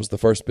Oyster House was the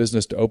first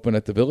business to open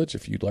at the Village.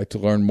 If you'd like to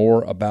learn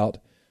more about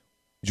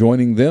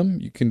joining them,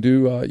 you can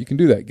do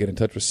that. Get in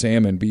touch with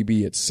Sam and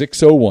BB at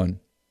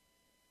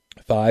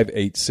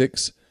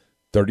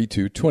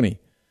 601-586-3220.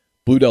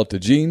 Blue Delta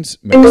Jeans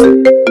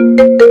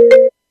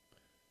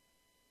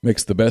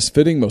makes the best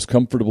fitting, most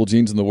comfortable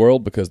jeans in the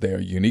world because they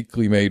are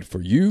uniquely made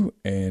for you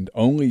and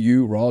only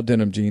you. Raw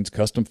denim jeans,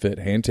 custom fit,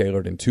 hand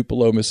tailored in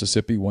Tupelo,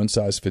 Mississippi. One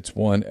size fits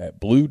one at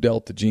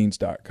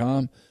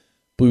BlueDeltaJeans.com.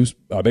 Blues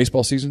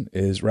baseball season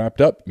is wrapped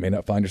up. You may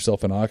not find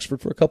yourself in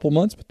Oxford for a couple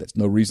months, but that's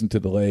no reason to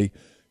delay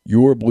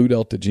your Blue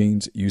Delta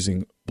jeans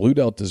using Blue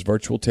Delta's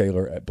virtual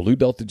tailor at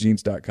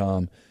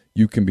BlueDeltaJeans.com.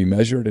 You can be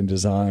measured and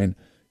design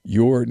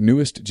your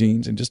newest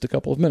jeans in just a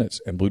couple of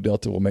minutes, and Blue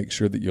Delta will make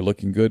sure that you're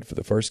looking good for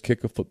the first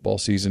kick of football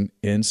season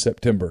in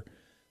September.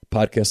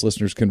 Podcast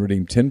listeners can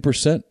redeem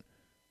 10%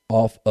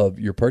 off of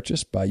your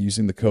purchase by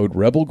using the code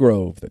Rebel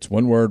Grove. That's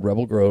one word,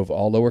 Rebel Grove,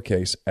 all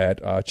lowercase,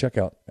 at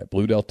checkout at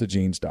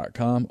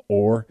BlueDeltaJeans.com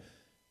or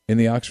in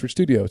the Oxford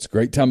studio. It's a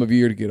great time of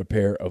year to get a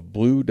pair of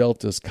Blue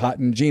Delta's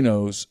cotton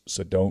Genos,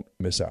 so don't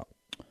miss out.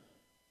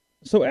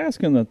 So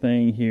asking the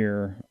thing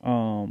here,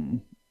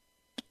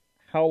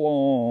 how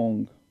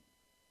long,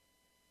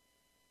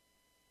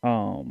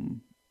 how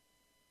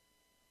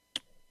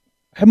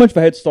much of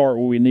a head start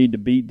will we need to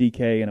beat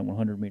DK in a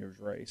 100 meters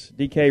race?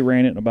 DK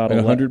ran it in about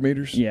 100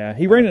 meters? Yeah,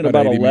 he ran it in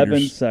about 11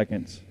 meters.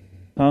 Seconds.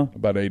 Huh?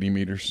 About 80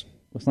 meters.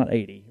 Well, it's not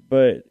 80,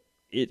 but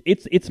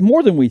it's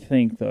more than we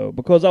think, though,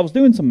 because I was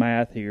doing some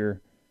math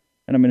here,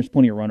 and I mean, there's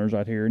plenty of runners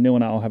out here. Neil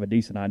and I all have a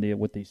decent idea of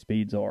what these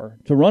speeds are.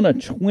 To run a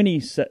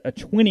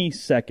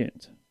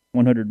 20-second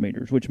 100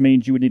 meters, which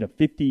means you would need a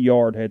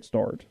 50-yard head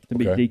start to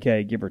beat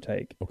DK, give or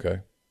take.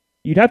 Okay.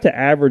 You'd have to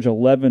average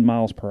 11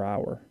 miles per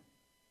hour.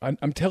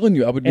 I'm telling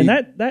you, I would need.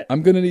 And that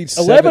I'm going to need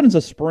 11 is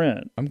a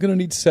sprint. I'm going to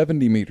need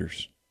 70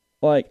 meters.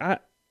 Like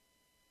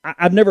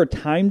I've never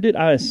timed it.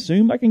 I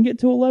assume I can get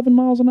to 11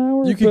 miles an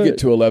hour. You could get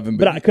to 11,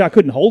 but I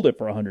couldn't hold it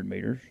for 100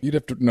 meters. You'd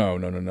have to. No.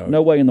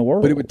 No way in the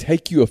world. But it would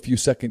take you a few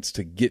seconds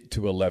to get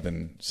to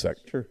 11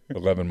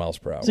 miles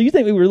per hour. So you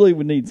think we really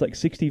would need like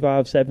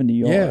 65, 70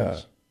 yards? Yeah.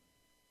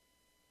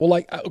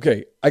 Well,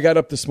 I got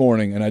up this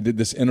morning and I did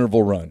this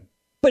interval run.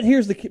 But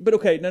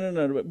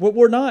no. But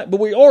we're not.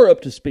 But we are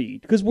up to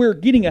speed because we're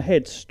getting a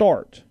head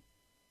start.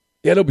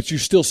 Yeah, no, but you're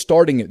still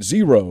starting at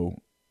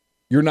 0.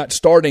 You're not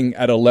starting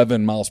at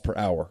 11 miles per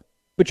hour.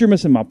 But you're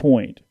missing my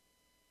point.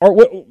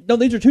 No,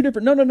 these are two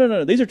different.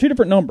 No. These are two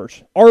different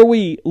numbers. Are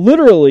we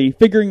literally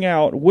figuring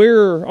out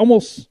where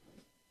almost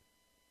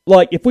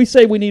like if we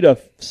say we need a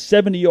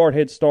 70-yard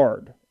head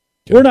start,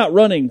 we're not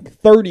running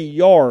 30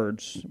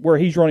 yards where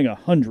he's running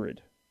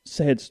 100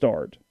 head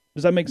start.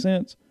 Does that make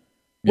sense?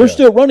 We're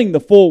still running the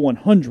full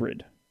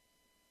 100.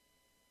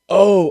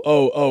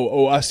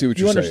 Oh, I see what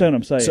you're saying. You understand what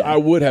I'm saying? So I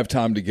would have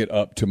time to get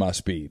up to my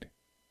speed.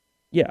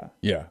 Yeah.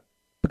 Yeah.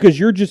 Because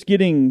you're just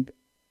getting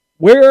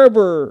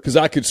wherever. Because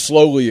I could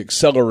slowly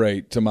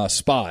accelerate to my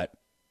spot,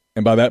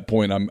 and by that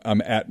point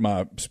I'm at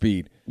my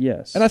speed.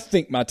 Yes. And I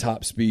think my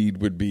top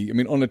speed would be, I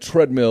mean, on a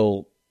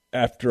treadmill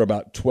after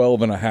about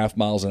 12 and a half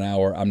miles an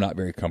hour, I'm not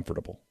very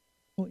comfortable.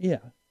 Well, yeah,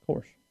 of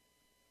course.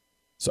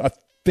 So I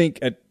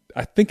think I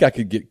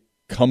could get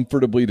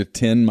comfortably to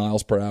 10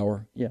 miles per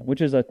hour. Yeah,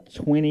 which is a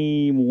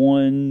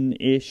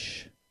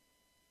 21-ish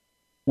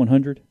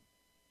 100.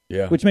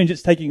 Yeah. Which means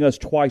it's taking us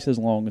twice as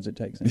long as it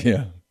takes him.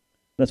 Yeah.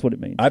 That's what it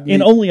means.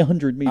 In only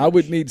 100 meters. I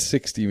would need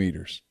 60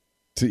 meters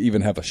to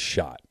even have a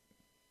shot.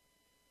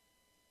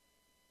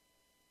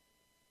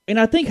 And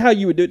I think how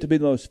you would do it to be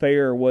the most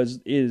fair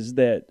is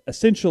that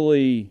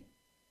essentially,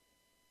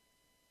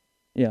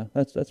 yeah,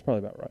 that's probably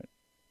about right.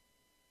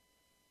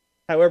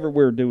 However,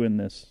 we're doing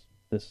this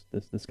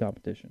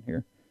competition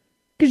here,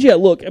 because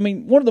look, I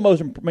mean, one of the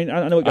most. I mean,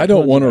 I know I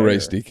don't want to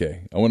race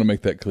DK. I want to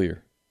make that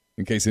clear,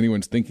 in case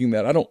anyone's thinking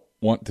that. I don't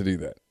want to do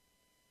that.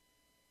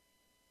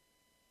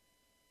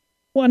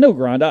 Well, I know,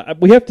 Grind.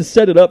 We have to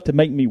set it up to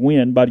make me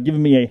win by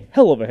giving me a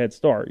hell of a head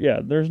start.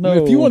 Yeah, there's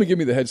no. If you want to give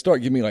me the head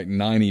start, give me like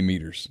 90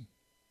 meters.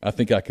 I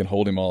think I can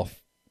hold him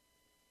off.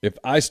 If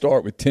I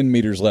start with 10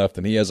 meters left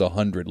and he has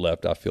 100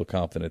 left, I feel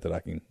confident that I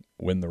can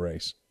win the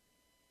race.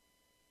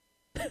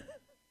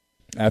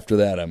 After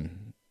that,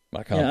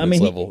 my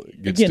confidence level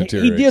gets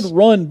deteriorated. He did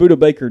run Buda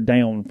Baker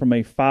down from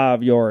a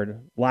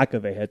 5-yard lack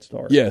of a head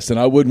start. Yes, and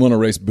I wouldn't want to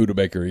race Buda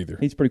Baker either.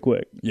 He's pretty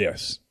quick.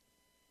 Yes.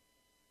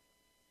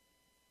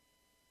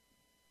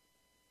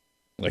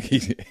 Like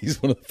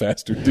he's one of the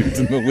faster dudes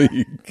in the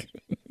league.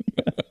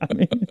 I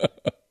mean,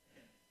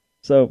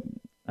 so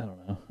I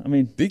don't know. I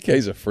mean,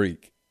 DK's a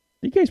freak.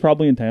 DK's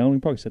probably in town. We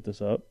can probably set this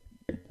up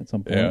at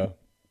some point. Yeah,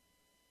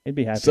 he'd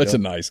be happy. Such a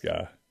nice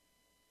guy.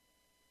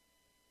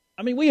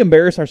 I mean, we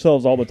embarrass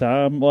ourselves all the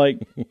time. Like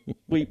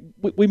we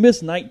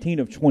missed 19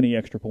 of 20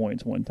 extra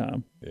points one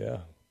time. Yeah,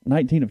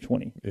 19 of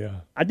 20. Yeah,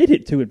 I did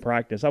hit 2 in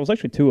practice. I was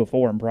actually 2 of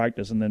 4 in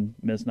practice, and then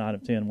missed 9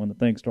 of 10 when the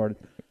thing started.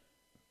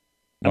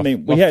 My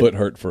foot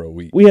hurt for a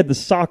week. We had the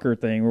soccer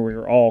thing where we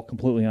were all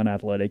completely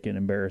unathletic and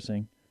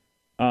embarrassing.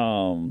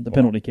 The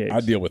penalty kicks.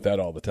 I deal with that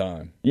all the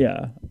time.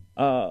 Yeah.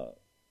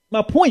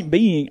 My point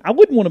being, I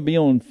wouldn't want to be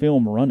on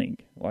film running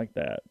like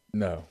that.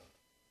 No.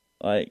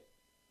 Like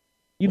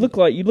you look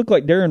like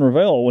Darren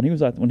Ravel when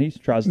he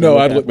tries to. No,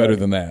 I'd look better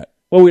than that.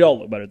 Well, we'd all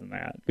look better than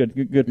that.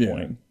 Good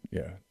point.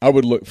 Yeah, I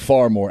would look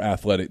far more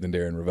athletic than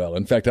Darren Ravel.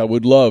 In fact, I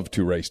would love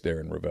to race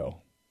Darren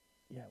Ravel.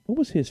 Yeah. What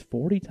was his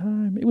 40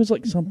 time? It was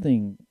like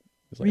something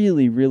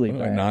really bad.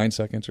 Like 9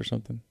 seconds or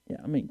something. Yeah.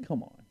 I mean,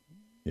 come on.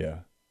 Yeah.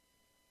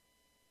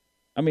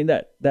 I mean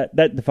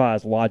that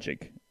defies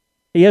logic.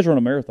 He has run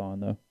a marathon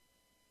though.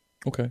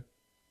 Okay.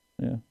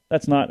 Yeah,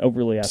 that's not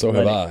overly athletic So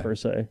have I. per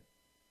se.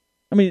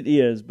 I mean, it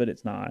is, but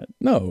it's not.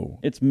 No,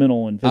 it's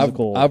mental and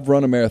physical. I've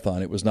run a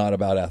marathon. It was not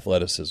about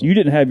athleticism. You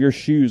didn't have your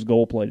shoes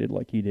gold plated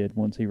like he did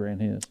once he ran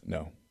his.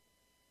 No.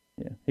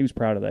 Yeah, he was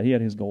proud of that. He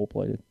had his gold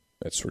plated.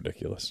 That's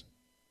ridiculous.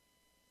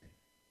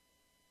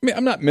 I mean,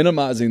 I'm not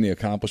minimizing the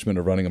accomplishment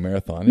of running a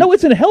marathon. No,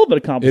 it's a hell of an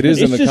accomplishment. It is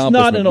an accomplishment. It's just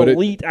not an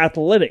elite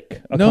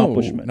athletic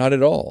accomplishment. No, not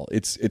at all.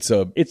 It's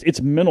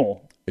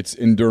mental. It's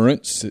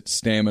endurance. It's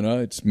stamina.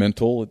 It's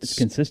mental. It's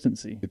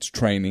consistency. It's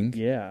training.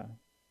 Yeah.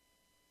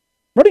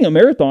 Running a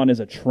marathon is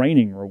a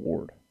training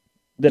reward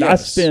that I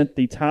spent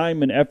the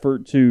time and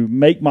effort to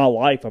make my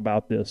life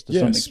about this to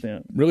some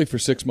extent. Really, for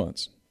 6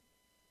 months.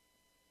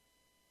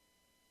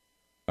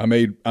 I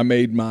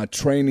made my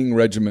training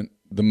regimen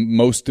the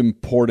most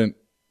important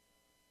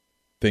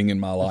thing in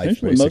my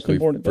life, basically.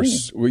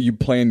 Where you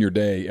plan your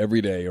day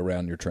every day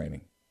around your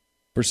training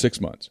for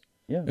 6 months.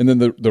 Yeah. And then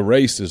the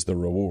race is the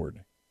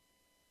reward.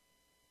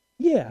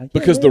 Yeah.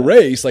 Because the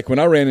race, like when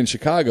I ran in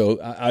Chicago,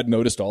 I'd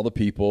noticed all the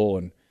people,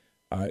 and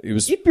it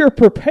was. If you're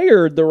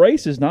prepared, the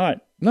race is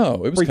not.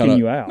 No, it was freaking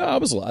you out. No,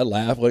 I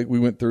laughed. Like we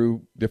went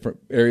through different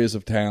areas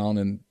of town,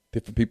 and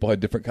different people had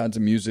different kinds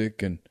of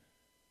music and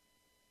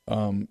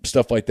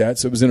stuff like that.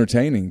 So it was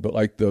entertaining. But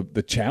like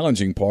the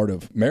challenging part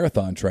of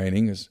marathon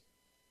training is,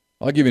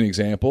 I'll give you an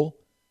example.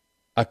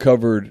 I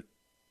covered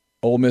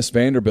Ole Miss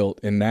Vanderbilt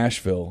in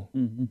Nashville.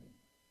 Mm-hmm.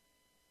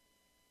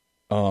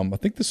 I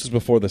think this was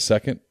before the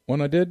second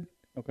one I did.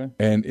 Okay.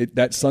 And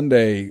that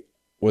Sunday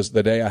was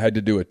the day I had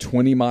to do a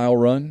 20-mile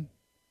run.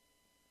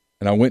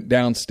 And I went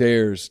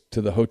downstairs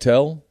to the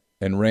hotel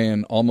and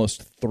ran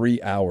almost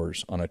 3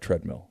 hours on a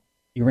treadmill.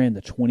 You ran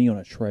the 20 on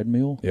a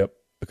treadmill? Yep.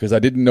 Because I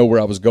didn't know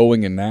where I was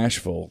going in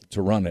Nashville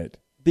to run it.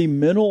 The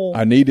mental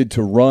I needed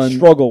to run.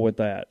 Struggle with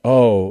that.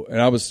 Oh, and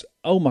I was.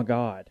 Oh, my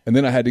God. And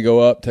then I had to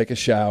go up, take a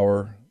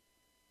shower,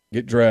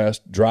 get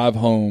dressed, drive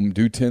home,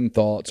 do 10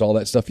 thoughts, all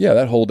that stuff. Yeah,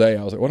 that whole day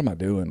I was like, what am I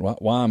doing?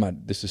 Why am I?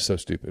 This is so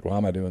stupid. Why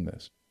am I doing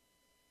this?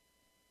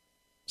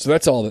 So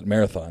that's all that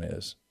marathon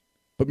is.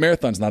 But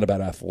marathon's not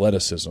about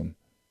athleticism.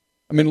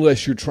 I mean,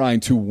 unless you're trying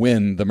to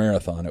win the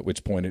marathon, at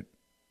which point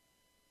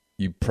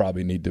you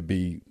probably need to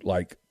be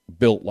like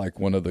built like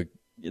one of the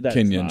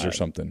Kenyans or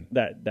something.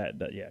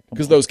 Yeah.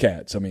 Because those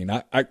cats, I mean,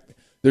 I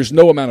there's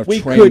no amount of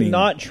training. We could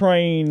not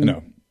train.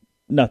 No.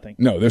 Nothing.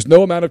 No, there's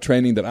no amount of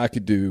training that I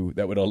could do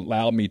that would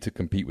allow me to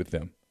compete with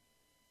them.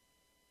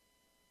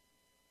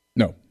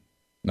 No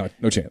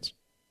chance.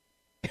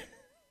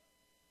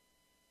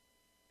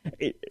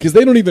 Because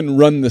they don't even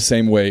run the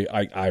same way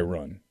I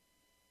run.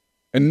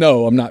 And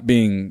no, I'm not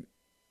being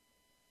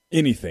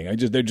anything.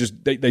 They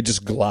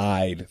just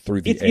glide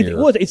through the air.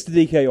 It's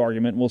the DK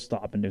argument. We'll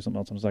stop and do something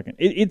else in a second.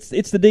 It's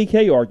the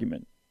DK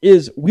argument.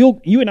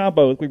 You and I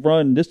both, we've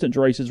run distance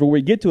races where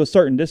we get to a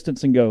certain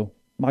distance and go,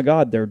 my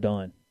God, they're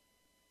done.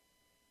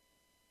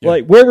 Yeah.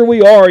 Like wherever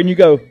we are, and you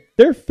go,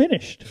 they're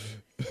finished.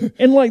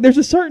 And like, there's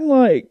a certain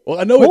like. Well,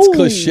 I know it's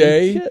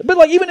cliche, shit. But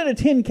like even in a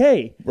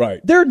 10K, right?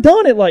 They're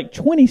done at like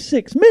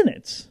 26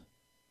 minutes.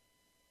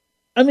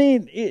 I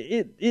mean,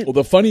 Well,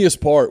 the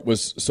funniest part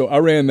was, so I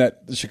ran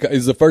that. It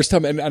was the first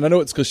time, and I know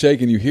it's cliche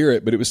and you hear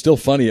it, but it was still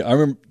funny. I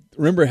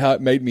remember how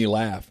it made me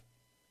laugh.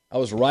 I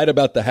was right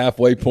about the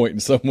halfway point,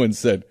 and someone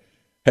said,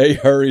 "Hey,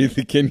 hurry!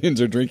 The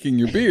Kenyans are drinking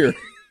your beer."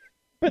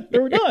 But they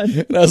were done.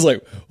 And I was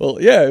like, well,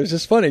 yeah, it was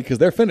just funny because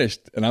they're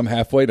finished and I'm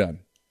halfway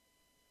done.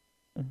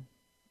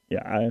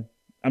 Yeah,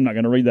 I'm not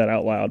going to read that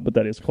out loud, but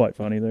that is quite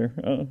funny there.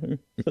 Who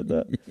said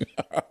that?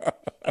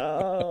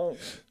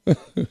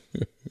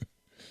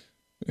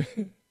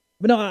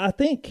 But no, I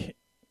think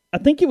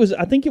it was a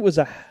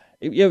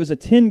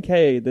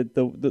 10K that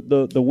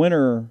the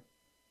winner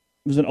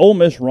was an Ole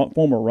Miss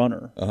former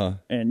runner,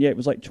 and it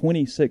was like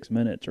 26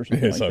 minutes or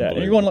something like that.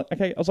 And you're going like,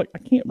 okay, I was like, I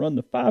can't run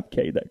the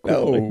 5K that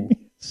quickly.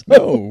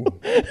 No.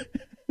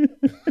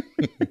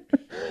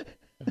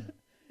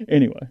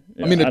 Anyway,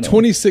 I mean, a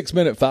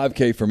 26-minute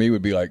 5K for me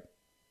would be like,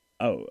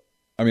 oh,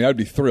 I mean, I'd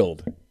be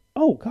thrilled.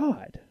 Oh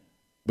God!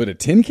 But a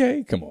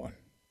 10K, come on.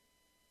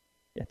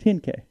 Yeah,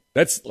 10K.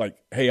 That's like,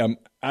 hey, I'm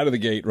out of the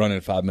gate running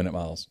 5-minute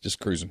miles, just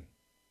cruising.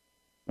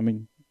 I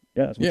mean,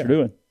 yeah, that's what you're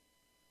doing.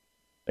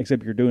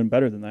 Except you're doing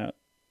better than that.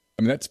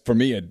 I mean, that's for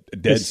me a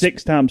dead.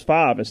 6 times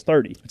 5 is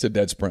 30. It's a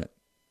dead sprint.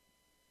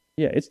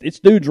 Yeah, it's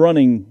dudes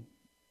running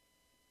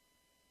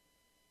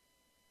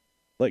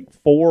like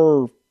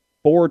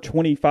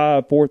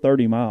 425,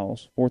 430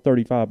 miles,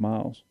 435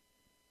 miles,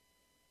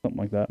 something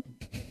like that.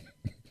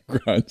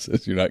 Grind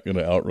says you're not going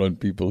to outrun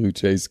people who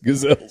chase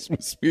gazelles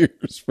with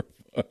spears for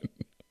fun.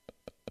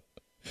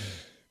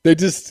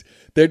 Those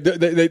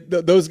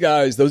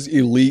guys, those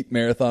elite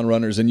marathon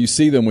runners, and you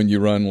see them when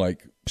you run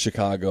like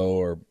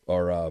Chicago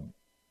or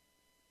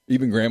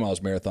even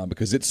Grandma's Marathon,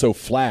 because it's so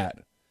flat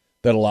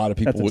that a lot of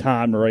people would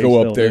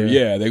go up there.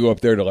 Yeah, they go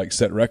up there to like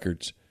set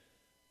records.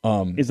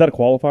 Is that a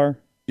qualifier?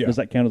 Yeah. Does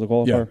that count as a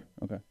qualifier?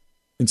 Yeah. Okay.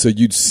 And so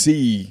you'd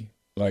see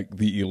like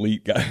the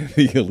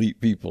elite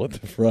people at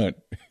the front.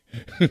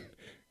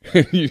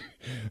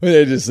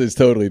 It's a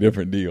totally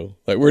different deal.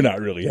 Like, we're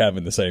not really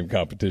having the same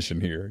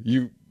competition here.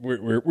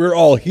 We're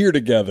all here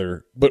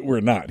together, but we're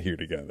not here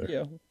together.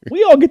 Yeah,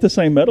 we all get the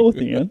same medal at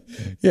the end.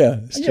 Yeah,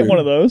 I get one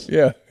of those.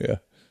 Yeah.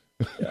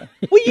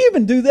 We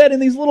even do that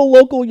in these little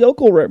local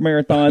yokel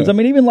marathons. I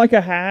mean, even like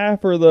a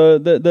half or the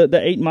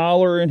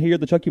 8-miler in here,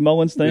 the Chucky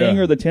Mullins thing,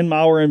 or the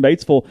 10-miler in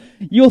Batesville.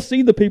 You'll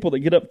see the people that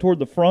get up toward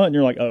the front, and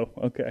you're like, oh,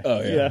 okay.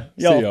 Oh, yeah.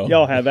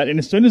 Y'all have that. And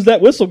as soon as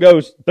that whistle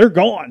goes, they're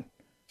gone.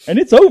 And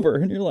it's over.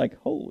 And you're like,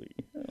 holy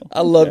hell.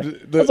 I loved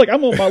it. I was like,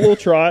 I'm on my little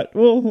trot.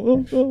 Well.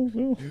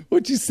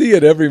 What you see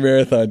at every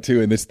marathon,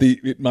 too, and this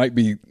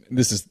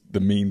is the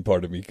mean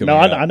part of me coming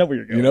out. I know where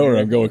you're going. You know where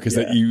I'm going, because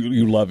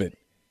you love it.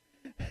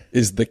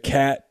 Is the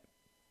cat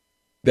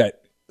they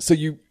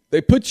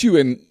put you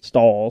in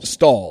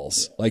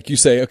stalls. Like, you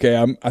say, okay,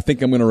 I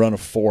think I'm going to run a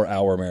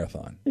 4-hour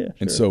marathon. Yeah, sure.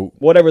 And so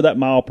whatever that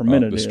mile per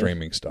minute is. The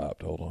streaming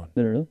stopped. Hold on.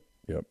 Did it really?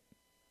 Yep.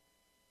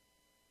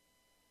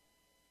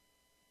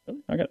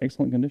 I got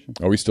excellent condition.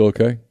 Are we still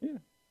okay? Yeah.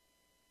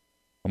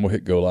 I'm gonna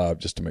hit go live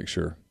just to make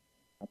sure.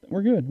 I think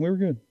we're good. We were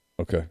good.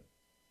 Okay.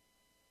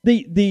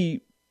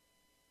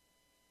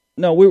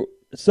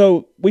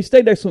 So we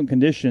stayed excellent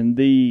condition.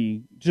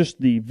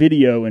 Just the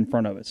video in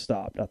front of it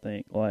stopped, I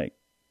think. Like,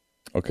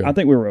 okay. I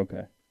think we were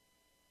okay.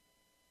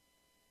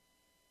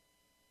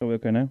 Are we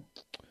okay now?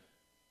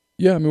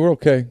 Yeah, I mean, we're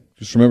okay.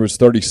 Just remember, it's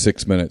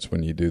 36 minutes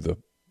when you do the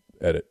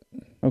edit.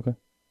 Okay.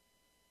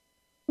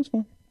 That's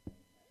fine.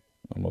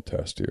 I'm gonna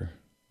test here.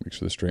 Make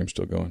sure the stream's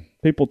still going.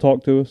 People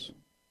talk to us.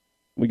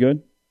 We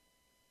good?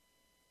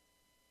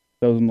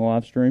 Those in the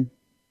live stream,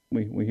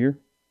 we here?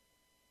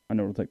 I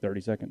know it'll take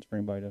 30 seconds for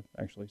anybody to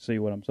actually see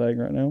what I'm saying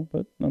right now,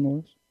 but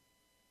nonetheless.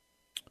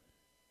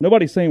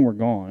 Nobody's saying we're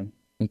gone.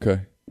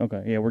 Okay.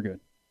 Okay, yeah, we're good.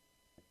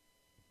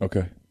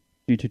 Okay.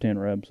 G210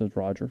 Reb, says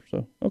Roger,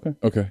 so okay.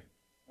 Okay.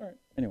 All right,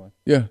 anyway.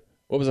 Yeah.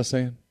 What was I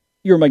saying?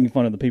 You were making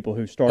fun of the people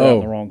who started out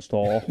in the wrong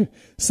stall.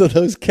 So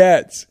those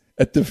cats,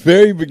 at the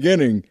very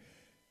beginning,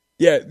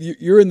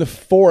 you're in the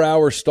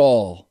 4-hour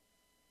stall,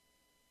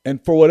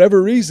 and for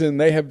whatever reason,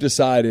 they have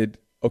decided,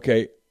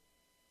 okay,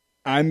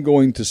 I'm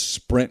going to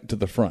sprint to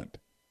the front.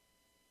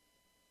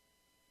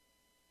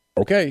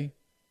 Okay.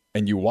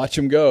 And you watch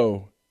them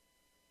go,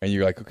 and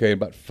you're like, okay,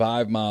 about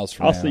 5 miles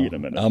from now. I'll see you in a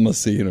minute. I'm going to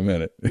see you in a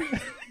minute.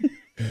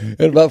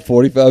 And about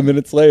 45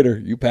 minutes later,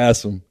 you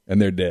pass them,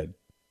 and they're dead.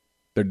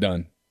 They're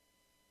done.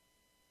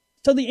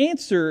 So the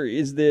answer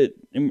is that,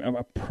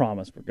 I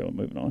promise we're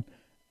moving on.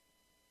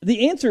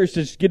 The answer is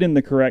to just get in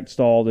the correct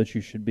stall that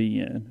you should be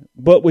in.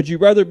 But would you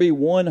rather be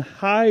one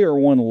high or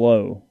one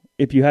low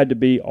if you had to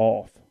be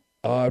off?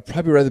 I'd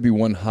probably rather be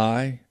one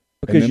high.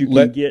 Because you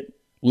can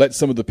let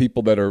some of the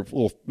people that are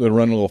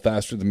running a little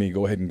faster than me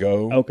go ahead and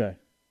go. Okay.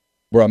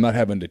 Where I'm not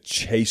having to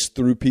chase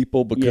through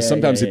people. Because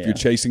sometimes if you're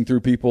chasing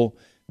through people,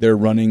 they're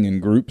running in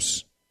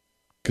groups.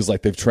 Because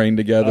like they've trained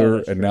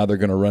together and now they're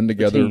going to run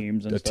together.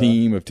 A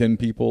team of 10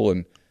 people,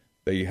 and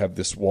they have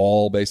this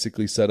wall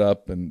basically set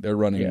up, and they're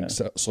running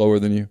slower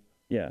than you.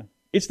 Yeah.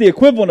 It's the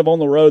equivalent of on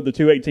the road, the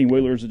two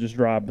 18-wheelers that just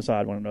drive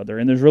beside one another,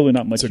 and there's really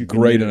not much you can do. It's a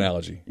great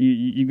analogy.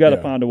 You've got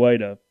to find a way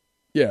to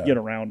get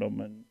around them.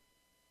 And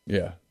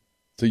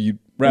so you'd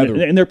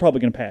rather... And they're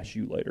probably going to pass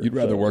you later. You'd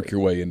rather work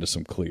your way into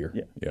some clear.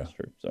 Yeah, that's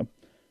true. So,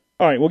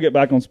 all right, we'll get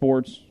back on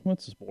sports.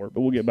 What's a sport?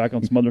 But we'll get back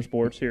on some other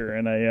sports here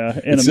in a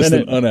minute. It's just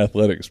an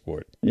unathletic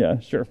sport.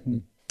 Yeah, sure.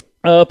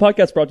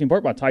 Podcast brought to you in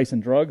part by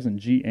Tyson Drugs and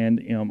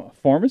G&M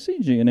Pharmacy.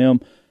 G&M,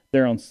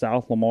 they're on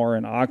South Lamar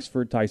in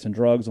Oxford. Tyson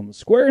Drugs on the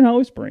Square in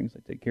Holly Springs. They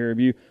take care of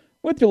you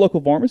with your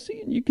local pharmacy,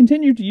 and you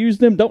continue to use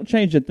them. Don't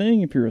change a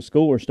thing if you're a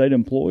school or state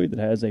employee that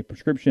has a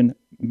prescription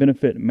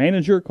benefit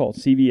manager called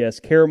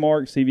CVS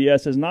Caremark.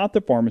 CVS is not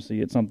the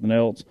pharmacy. It's something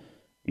else.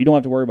 You don't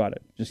have to worry about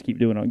it. Just keep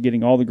doing it.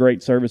 Getting all the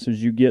great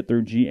services you get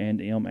through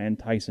G&M and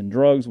Tyson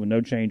Drugs with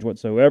no change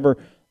whatsoever.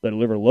 They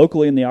deliver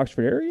locally in the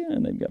Oxford area,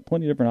 and they've got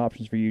plenty of different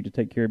options for you to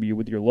take care of you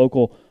with your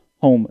local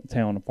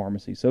hometown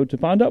pharmacy. So to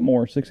find out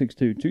more,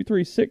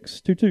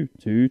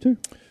 662-236-2222.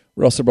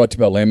 We're also brought to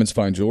you by Lamons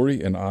Fine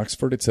Jewelry in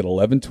Oxford. It's at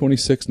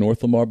 1126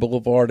 North Lamar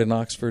Boulevard in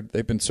Oxford.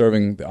 They've been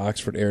serving the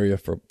Oxford area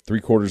for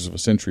 3/4 of a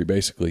century,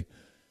 basically.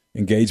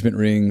 Engagement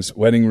rings,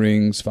 wedding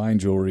rings, fine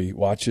jewelry,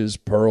 watches,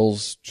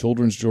 pearls,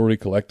 children's jewelry,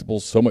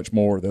 collectibles, so much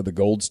more. They're the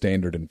gold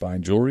standard in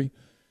fine jewelry.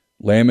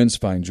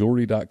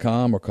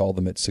 LamonsFineJewelry.com or call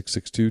them at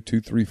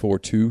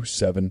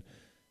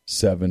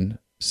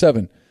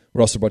 662-234-2777.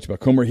 We're also brought to you by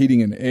Comer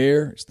Heating and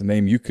Air. It's the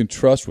name you can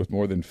trust with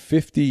more than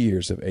 50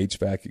 years of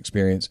HVAC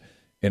experience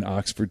in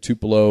Oxford,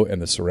 Tupelo,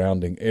 and the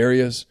surrounding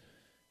areas.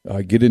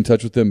 Get in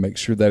touch with them. Make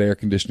sure that air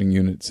conditioning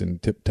unit's in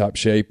tip-top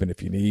shape. And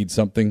if you need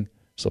something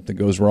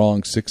goes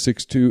wrong,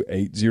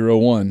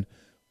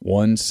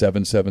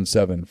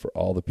 662-801-1777 for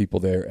all the people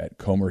there at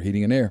Comer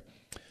Heating and Air.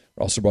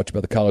 We're also brought to you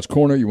by the College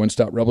Corner, your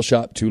one-stop Rebel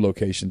Shop, 2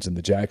 locations in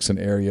the Jackson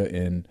area.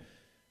 In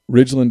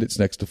Ridgeland, it's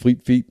next to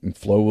Fleet Feet. In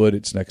Flowood,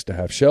 it's next to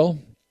Half Shell.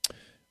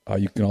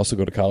 You can also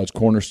go to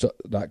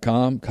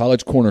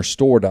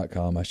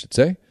collegecornerstore.com, I should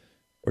say,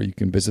 or you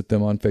can visit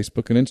them on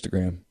Facebook and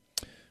Instagram.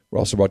 We're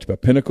also brought to you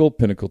by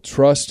Pinnacle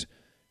Trust.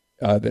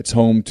 That's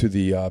home to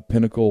the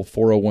Pinnacle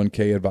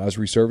 401k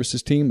Advisory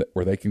Services team,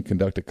 where they can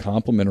conduct a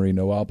complimentary,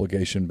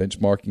 no-obligation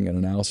benchmarking and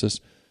analysis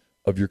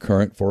of your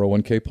current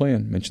 401k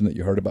plan. Mention that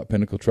you heard about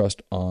Pinnacle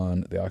Trust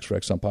on the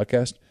Oxford Exxon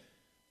podcast,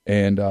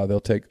 and they'll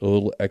take a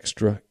little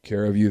extra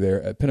care of you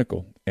there at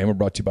Pinnacle. And we're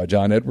brought to you by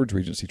John Edwards,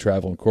 Regency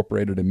Travel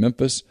Incorporated in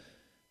Memphis.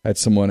 Had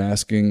someone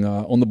asking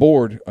on the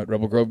board at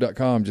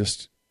rebelgrove.com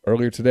just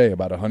earlier today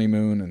about a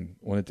honeymoon and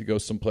wanted to go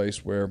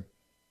someplace where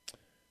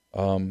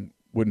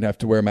wouldn't have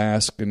to wear a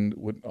mask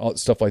and all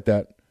stuff like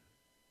that.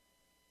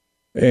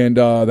 And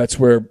that's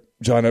where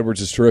John Edwards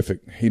is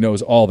terrific. He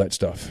knows all that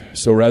stuff.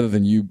 So rather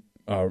than you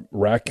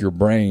rack your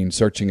brain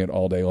searching it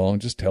all day long,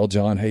 just tell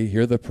John, hey,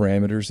 here are the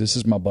parameters. This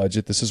is my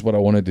budget. This is what I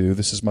want to do.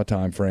 This is my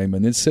time frame.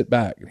 And then sit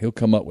back. He'll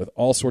come up with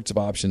all sorts of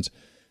options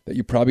that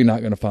you're probably not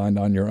going to find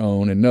on your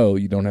own. And no,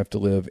 you don't have to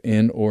live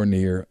in or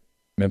near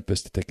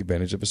Memphis to take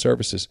advantage of his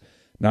services.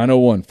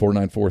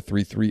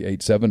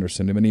 901-494-3387 or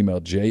send him an email,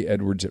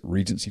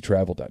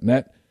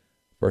 jedwards@regencytravel.net.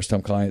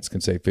 First-time clients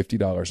can save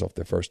 $50 off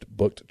their first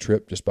booked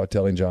trip just by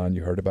telling John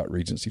you heard about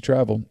Regency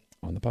Travel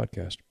on the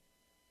podcast.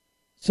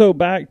 So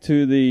back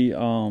to the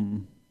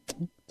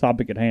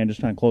topic at hand,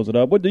 just trying to close it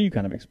up. What do you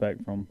kind of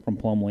expect from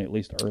Plumlee, at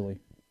least early?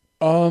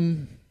 Well,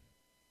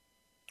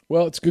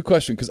 it's a good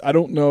question because I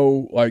don't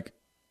know, like,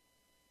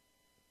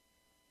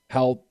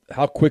 how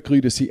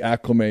quickly does he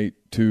acclimate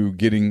to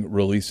getting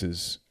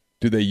releases?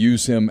 Do they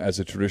use him as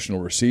a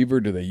traditional receiver?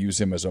 Do they use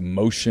him as a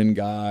motion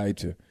guy,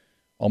 to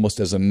almost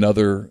as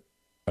another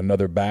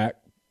back?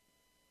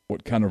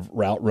 What kind of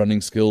route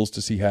running skills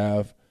does he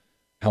have?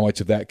 How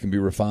much of that can be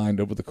refined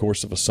over the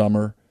course of a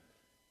summer?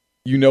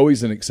 You know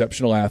he's an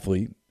exceptional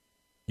athlete.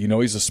 You know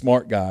he's a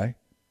smart guy.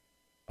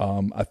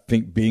 I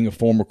think being a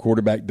former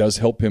quarterback does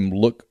help him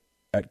look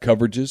at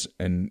coverages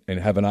and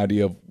have an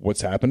idea of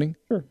what's happening.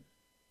 Sure.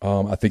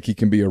 I think he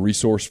can be a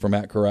resource for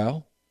Matt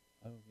Corral.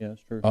 Oh, yeah,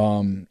 that's true.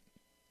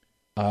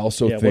 I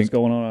also think what's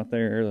going on out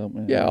there.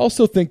 Yeah, I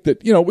also think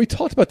that, we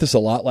talked about this a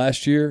lot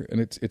last year, and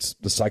it's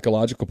the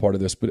psychological part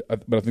of this, but I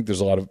think there's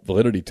a lot of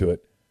validity to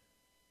it.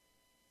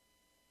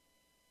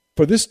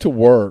 For this to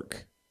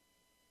work,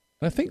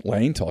 and I think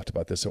Lane talked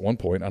about this at one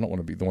point. I don't want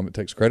to be the one that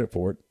takes credit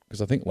for it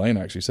because I think Lane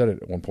actually said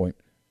it at one point.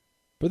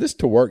 For this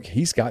to work,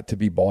 he's got to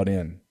be bought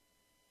in.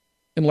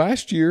 And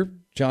last year,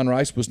 John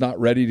Rice was not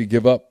ready to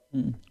give up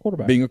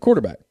being a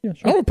quarterback. Yeah,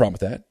 sure. I don't have a problem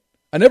with that.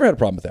 I never had a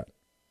problem with that.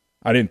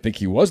 I didn't think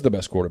he was the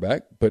best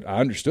quarterback, but I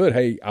understood,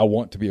 hey, I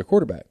want to be a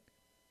quarterback.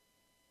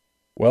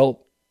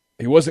 Well,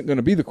 he wasn't going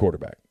to be the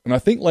quarterback. And I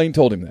think Lane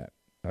told him that.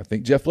 I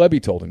think Jeff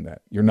Lebby told him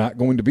that. You're not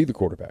going to be the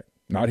quarterback.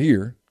 Not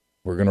here.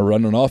 We're going to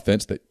run an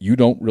offense that you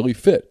don't really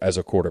fit as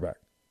a quarterback.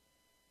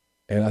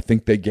 And I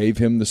think they gave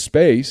him the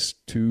space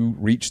to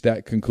reach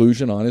that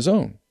conclusion on his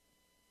own.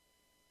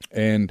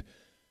 And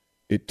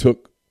it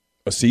took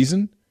a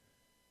season.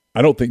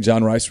 I don't think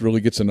John Rice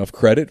really gets enough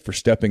credit for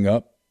stepping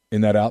up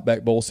in that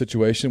Outback Bowl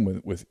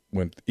situation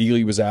when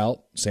Ely was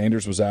out,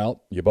 Sanders was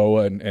out,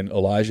 Yeboah and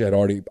Elijah had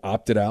already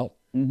opted out.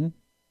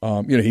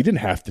 Mm-hmm. He didn't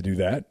have to do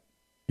that.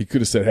 He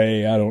could have said,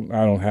 "Hey, I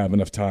don't have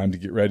enough time to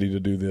get ready to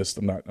do this.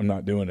 I'm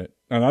not doing it."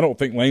 And I don't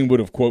think Lane would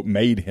have, quote,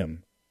 made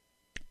him.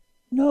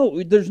 No,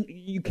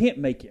 you can't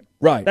make him.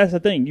 Right. That's the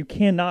thing. You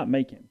cannot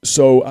make him.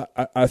 So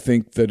I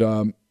think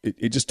that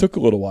it just took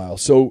a little while.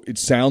 So it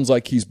sounds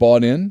like he's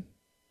bought in,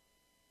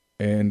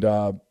 and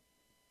from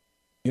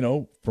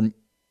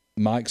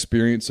my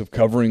experience of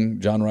covering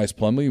John Rice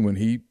Plumlee, when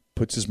he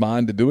puts his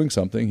mind to doing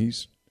something,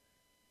 he's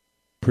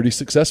pretty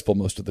successful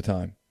most of the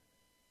time.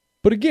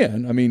 But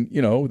again, I mean,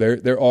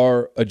 there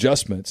are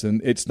adjustments,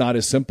 and it's not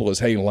as simple as,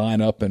 hey,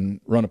 line up and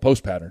run a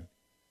post pattern.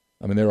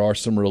 I mean, there are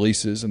some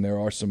releases and there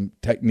are some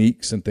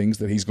techniques and things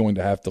that he's going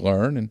to have to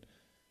learn. And,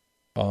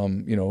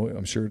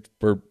 I'm sure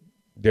for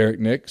Derek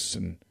Nix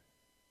and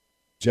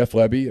Jeff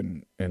Lebby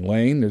and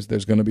Lane,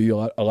 there's going to be a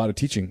lot of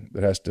teaching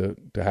that has to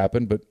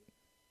happen. But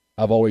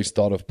I've always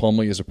thought of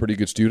Plumlee as a pretty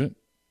good student.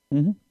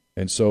 Mm-hmm.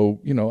 And so,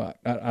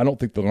 I don't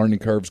think the learning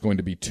curve is going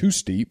to be too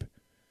steep.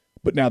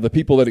 But now the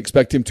people that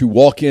expect him to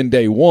walk in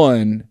day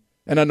one,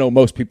 and I know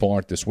most people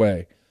aren't this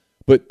way,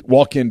 but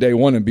walk in day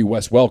one and be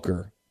Wes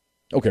Welker,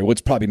 okay, well,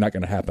 it's probably not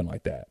going to happen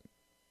like that.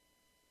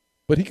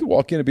 But he could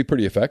walk in and be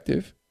pretty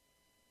effective.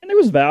 And there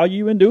was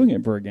value in doing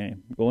it for a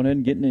game, going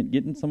in and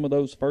getting some of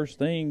those first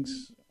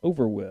things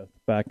over with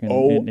back in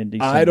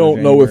December. I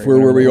don't know if we're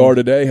where we are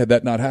today had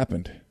that not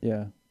happened.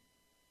 Yeah.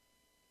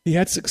 He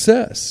had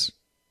success.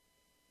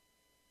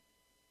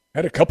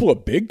 Had a couple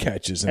of big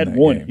catches in that game. Had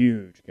one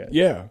huge catch.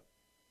 Yeah.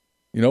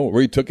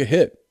 Where he took a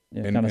hit.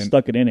 Yeah, and kind of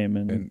stuck it in him.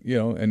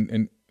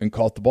 And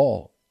caught the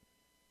ball.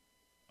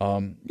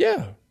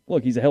 Yeah.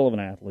 Look, he's a hell of an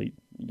athlete.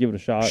 You give it a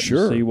shot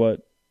Sure. and see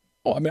what.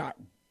 Oh, I mean,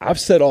 I've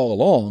said all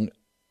along,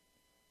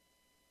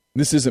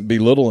 this isn't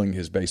belittling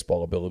his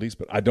baseball abilities,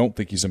 but I don't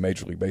think he's a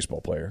Major League Baseball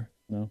player.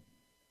 No.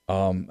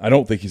 I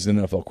don't think he's an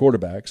NFL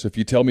quarterback. So if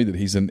you tell me that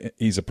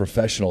he's a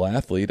professional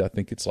athlete, I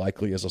think it's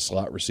likely as a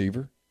slot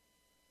receiver.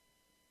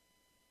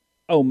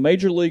 Oh,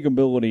 Major League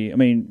ability,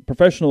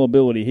 professional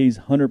ability, he's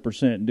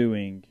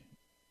 100%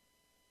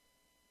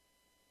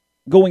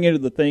 going into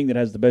the thing that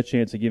has the best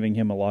chance of giving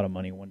him a lot of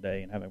money one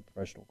day and having a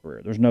professional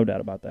career. There's no doubt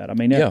about that.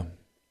 Yeah.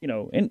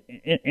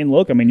 And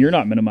look, you're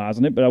not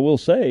minimizing it, but I will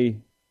say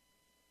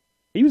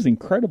he was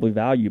incredibly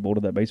valuable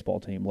to that baseball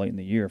team late in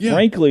the year. Yeah.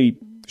 Frankly,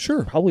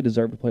 Sure. probably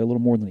deserved to play a little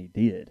more than he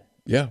did.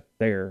 Yeah.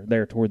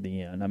 There toward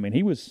the end.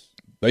 He was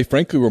They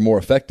frankly were more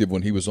effective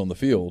when he was on the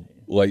field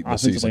late in the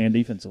offensively season. and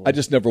defensively. I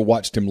just never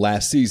watched him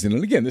last season.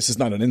 And again, this is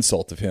not an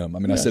insult of him.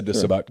 I said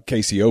this about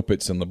Casey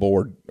Opitz on the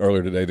board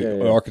earlier today,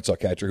 the Arkansas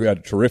catcher who had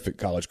a terrific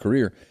college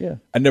career. Yeah.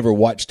 I never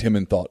watched him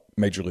and thought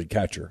Major League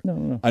catcher.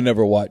 No. I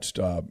never watched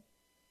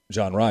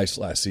John Rice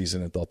last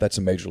season and thought that's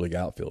a Major League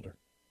outfielder.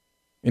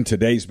 In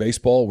today's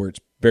baseball, where it's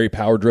very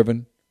power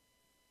driven,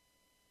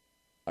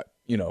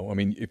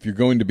 if you're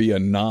going to be a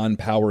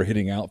non-power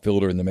hitting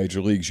outfielder in the major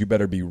leagues, you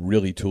better be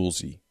really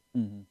toolsy.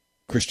 Mm-hmm.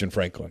 Christian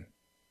Franklin.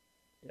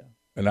 Yeah.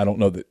 And I don't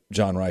know that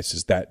John Rice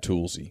is that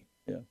toolsy.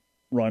 Yeah.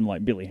 Run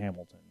like Billy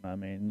Hamilton.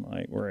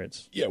 Where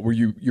it's where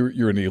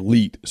you're an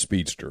elite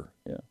speedster.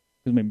 Yeah.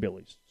 Because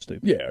Billy's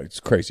stupid. Yeah,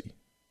 it's crazy.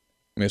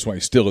 That's why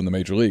he's still in the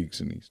major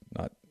leagues and he's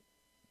not.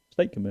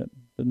 State commit.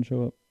 Didn't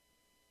show up.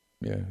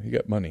 Yeah, he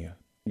got money.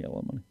 He got a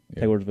lot of money.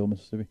 Yeah. Taylorsville,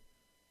 Mississippi.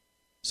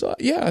 So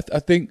I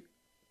think.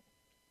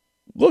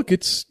 Look,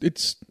 it's.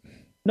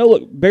 No,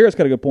 look, Barrett's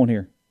got a good point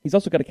here. He's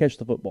also got to catch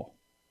the football.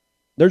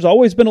 There's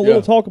always been a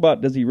little talk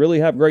about, does he really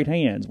have great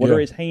hands? What are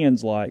his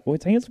hands like? Well,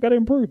 his hands have got to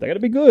improve. They got to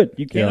be good.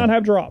 You cannot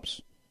have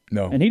drops.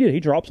 No. And he did. He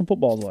dropped some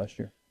footballs last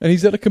year. And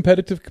he's at a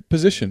competitive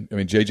position.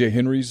 J.J.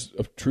 Henry's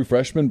a true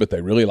freshman, but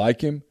they really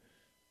like him.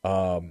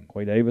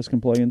 Quay Davis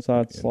can play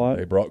inside the slot.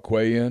 They brought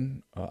Quay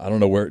in. I don't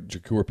know where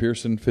Jacour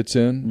Pearson fits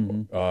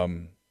in.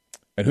 Mm-hmm.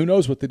 And who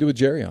knows what they do with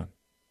Jerrion.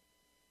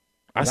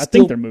 I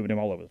think they're moving him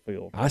all over the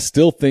field. I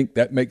still think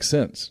that makes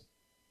sense.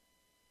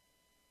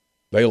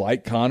 They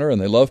like Connor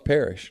and they love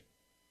Parrish.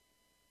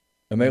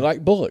 And they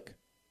like Bullock.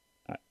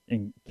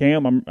 And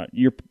Cam,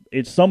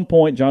 at some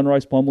point, John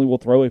Rice Plumlee will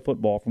throw a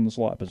football from the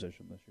slot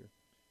position this year.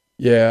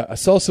 Yeah, I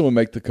saw someone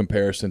make the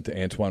comparison to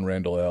Antoine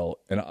Randall L.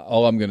 And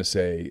all I'm going to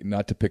say,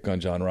 not to pick on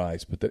John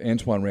Rice, but that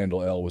Antoine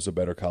Randall L. was a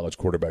better college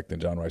quarterback than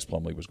John Rice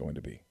Plumlee was going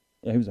to be.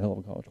 Yeah, he was a hell of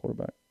a college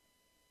quarterback.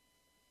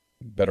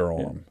 Better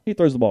arm. Yeah. He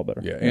throws the ball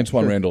better. Yeah,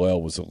 Antoine Randall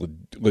L. was a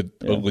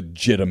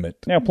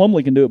legitimate. Now,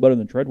 Plumlee can do it better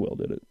than Treadwell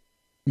did it.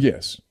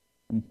 Yes.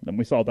 And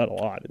we saw that a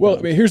lot. Well,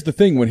 here's the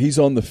thing. When he's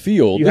on the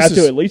field, you have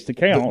to at least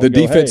account. The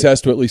defense has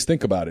to at least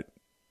think about it.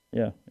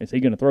 Yeah. Is he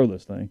going to throw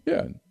this thing?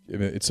 Yeah.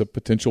 It's a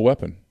potential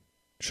weapon.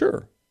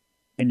 Sure.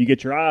 And you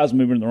get your eyes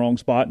moving in the wrong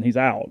spot, and he's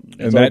out.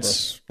 And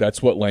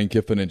that's what Lane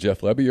Kiffin and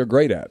Jeff Lebby are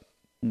great at.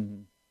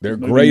 Mm-hmm. They're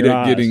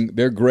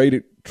great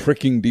at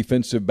tricking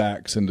defensive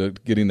backs into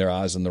getting their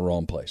eyes in the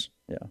wrong place.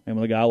 Yeah, and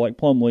with a guy like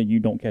Plumlee,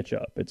 you don't catch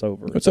up. It's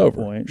over. It's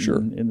over. Point, sure,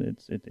 and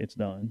it's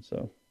done.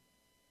 So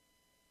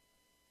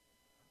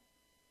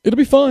it'll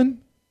be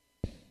fun.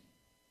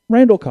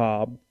 Randall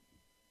Cobb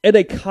at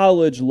a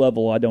college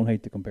level, I don't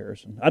hate the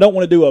comparison. I don't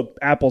want to do a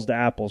apples to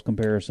apples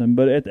comparison,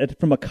 but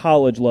from a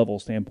college level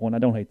standpoint, I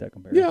don't hate that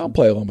comparison. Yeah, I'll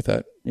play along with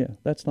that. Yeah,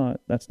 that's not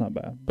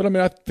bad. But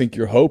I think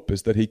your hope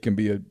is that he can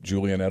be a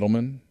Julian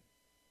Edelman.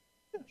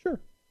 Yeah,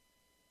 sure.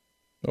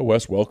 A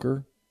Wes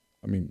Welker.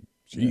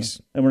 Jeez.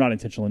 Yeah. And we're not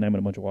intentionally naming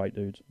a bunch of white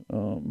dudes.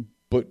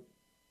 But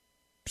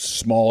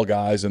small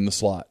guys in the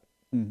slot.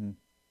 Mm-hmm.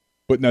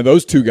 But now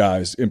those two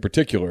guys in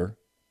particular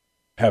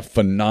have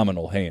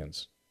phenomenal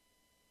hands.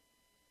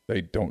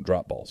 They don't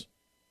drop balls.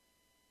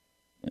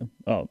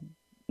 Yeah.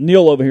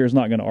 Neil over here is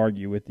not going to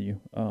argue with you,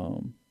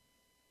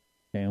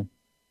 Cam,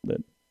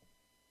 that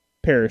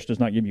Parrish does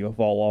not give you a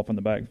fall off in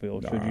the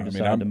backfield. Should you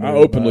decide to move? I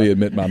openly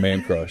admit my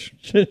man crush.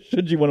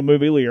 Should you want to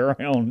move Ely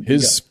around?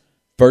 His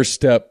first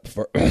step,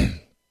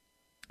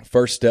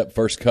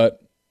 first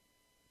cut.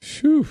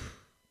 Whew.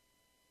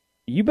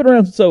 You've been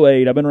around since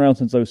 2008. I've been around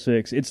since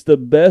 2006. It's the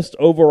best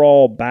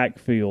overall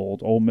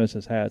backfield Ole Miss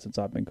has had since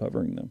I've been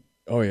covering them.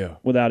 Oh, yeah.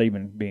 Without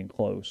even being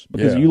close.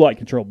 Because you like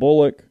Control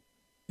Bullock.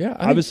 Yeah.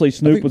 Obviously,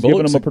 Snoop was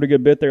giving them a pretty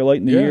good bit there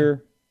late in the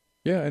year.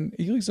 Yeah, and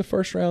Ely's a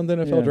first-round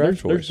NFL draft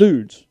choice. There's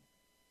dudes.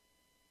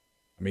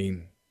 I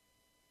mean,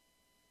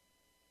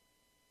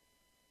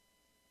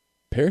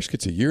 Parrish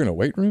gets a year in a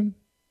weight room.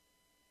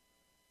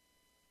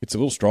 It's a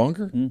little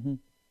stronger. Mm-hmm.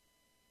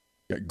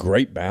 Got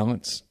great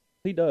balance.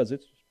 He does. Yeah.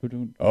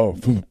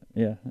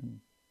 I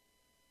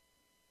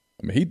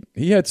mean,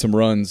 he had some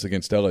runs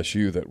against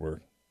LSU that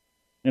were,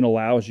 and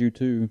allows you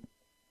to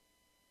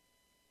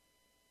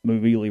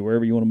move Ely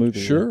wherever you want to move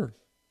Ely. Sure.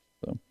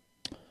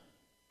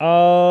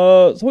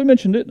 So we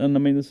mentioned it, and I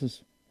mean, this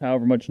is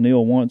however much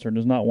Neil wants or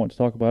does not want to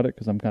talk about it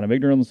because I'm kind of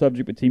ignorant on the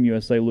subject, but Team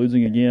USA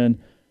losing again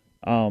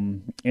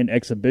in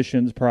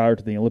exhibitions prior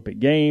to the Olympic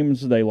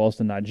Games. They lost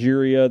to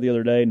Nigeria the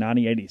other day,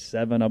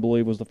 90-87, I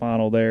believe, was the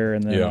final there,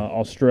 and then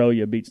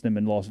Australia beats them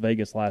in Las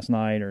Vegas last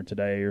night or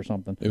today or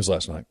something. It was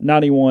last night.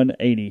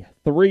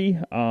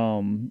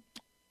 91-83.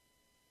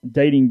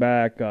 Dating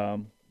back,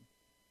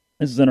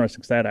 this is an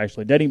interesting stat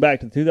actually, dating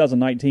back to the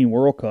 2019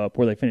 World Cup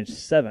where they finished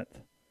 7th.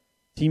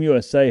 Team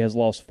USA has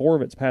lost 4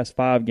 of its past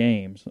 5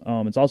 games.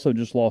 It's also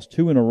just lost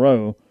 2 in a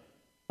row.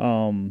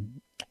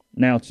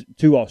 Now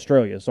to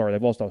Australia. Sorry,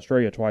 they've lost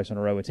Australia twice in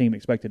a row. A team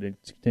expected to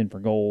contend for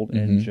gold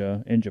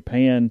in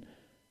Japan.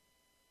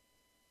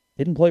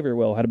 Didn't play very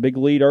well. Had a big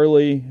lead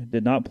early.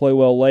 Did not play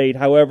well late.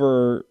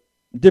 However,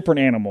 different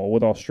animal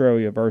with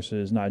Australia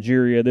versus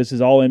Nigeria. This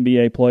is all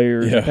NBA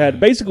players. They've had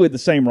basically the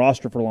same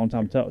roster for a long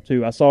time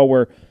too. I saw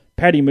where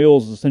Patty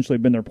Mills has essentially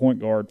been their point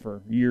guard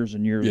for years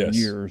and years and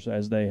years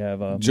as they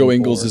have. Joe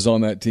Ingles is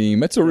on that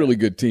team. That's a really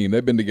good team.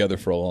 They've been together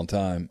for a long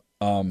time.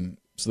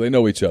 So they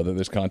know each other.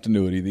 There's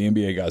continuity. The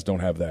NBA guys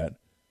don't have that.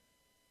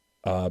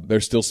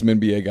 There's still some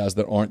NBA guys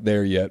that aren't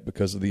there yet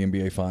because of the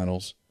NBA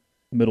Finals.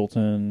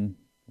 Middleton,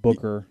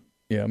 Booker.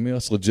 Yeah, I mean,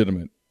 that's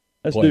legitimate.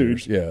 That's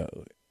players. dudes. Yeah.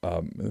 I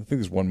think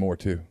there's one more,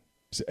 too.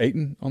 Is it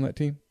Ayton on that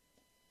team?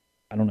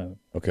 I don't know.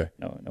 Okay.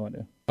 No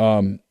idea.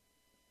 And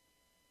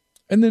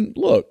then,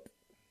 look,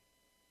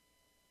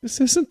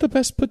 this isn't the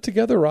best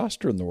put-together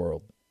roster in the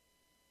world.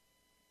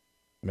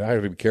 I mean, I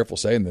have to be careful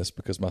saying this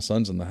because my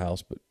son's in the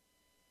house, but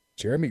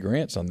Jeremy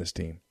Grant's on this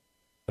team.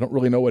 I don't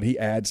really know what he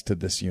adds to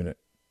this unit.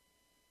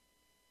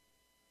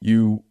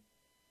 The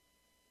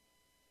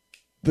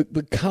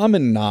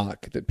common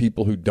knock that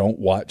people who don't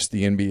watch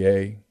the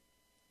NBA,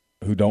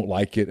 who don't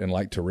like it and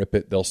like to rip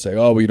it, they'll say,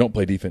 oh, well, you don't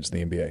play defense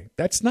in the NBA.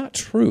 That's not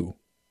true.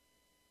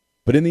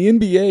 But in the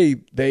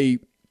NBA,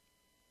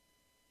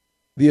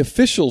 the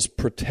officials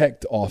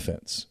protect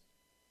offense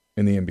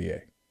in the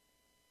NBA.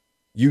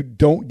 You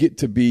don't get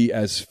to be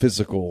as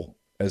physical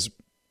as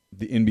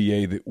the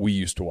NBA that we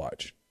used to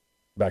watch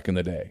back in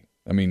the day.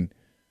 I mean,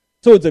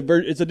 so it's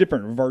a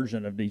different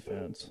version of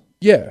defense.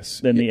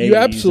 Yes, than the 80s. You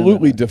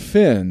absolutely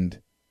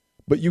defend,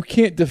 but you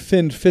can't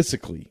defend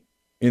physically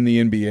in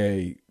the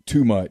NBA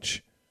too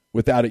much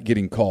without it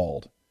getting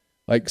called.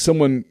 Like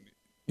someone,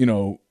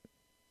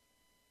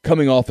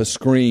 coming off a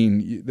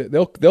screen,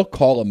 they'll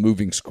call a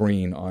moving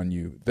screen on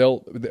you.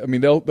 They'll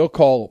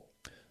call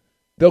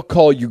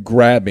you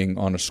grabbing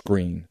on a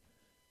screen.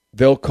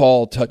 They'll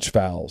call touch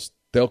fouls.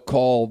 They'll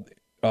call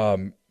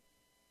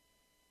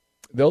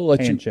they'll let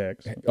hand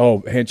checks.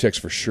 Hand checks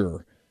for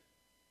sure.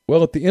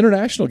 Well, at the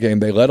international game,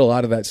 they let a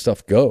lot of that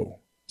stuff go.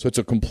 So it's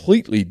a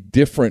completely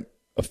different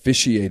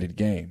officiated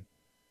game.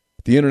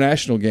 The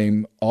international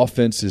game,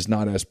 offense is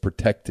not as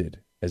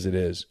protected as it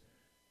is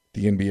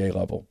at the NBA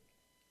level.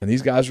 And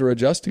these guys are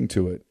adjusting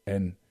to it.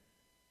 And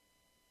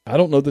I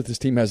don't know that this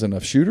team has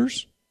enough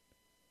shooters.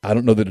 I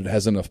don't know that it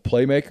has enough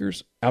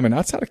playmakers. I mean,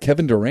 outside of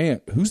Kevin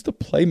Durant, who's the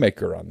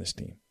playmaker on this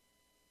team?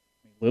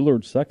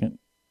 Lillard's second.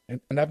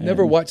 And I've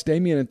never watched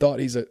Damian and thought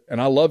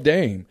and I love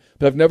Dame,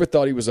 but I've never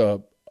thought he was I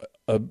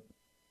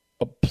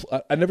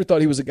never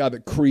thought he was a guy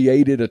that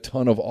created a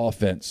ton of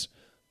offense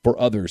for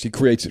others. He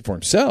creates it for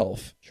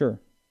himself. Sure.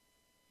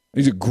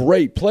 He's a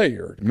great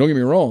player. Don't get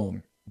me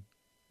wrong.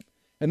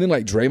 And then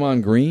like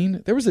Draymond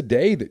Green, there was a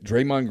day that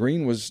Draymond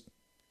Green was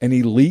an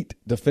elite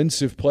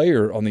defensive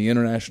player on the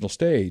international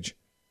stage.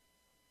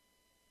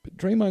 But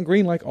Draymond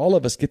Green, like all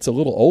of us, gets a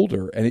little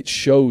older, and it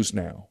shows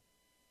now.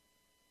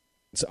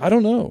 So I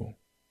don't know.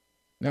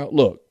 Now,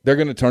 look, they're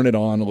going to turn it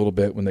on a little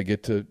bit when they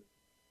get to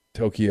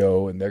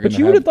Tokyo, and they're going to. But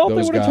you would have thought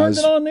they would have turned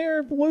it on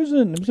there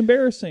losing. It was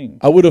embarrassing.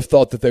 I would have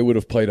thought that they would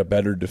have played a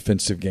better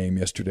defensive game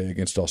yesterday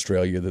against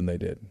Australia than they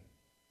did.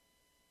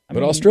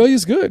 But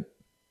Australia's good.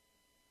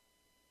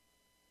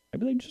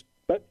 Maybe they just.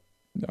 But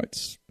no,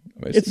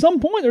 at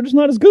some point, they're just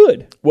not as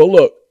good. Well,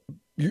 look,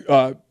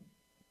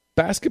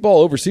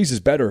 basketball overseas is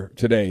better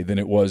today than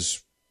it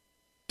was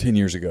 10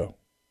 years ago.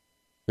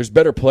 There's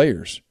better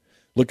players.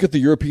 Look at the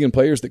European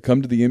players that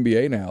come to the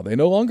NBA now. They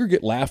no longer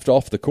get laughed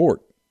off the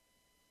court.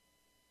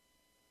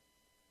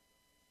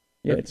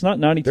 Yeah, it's not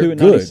 92 they're and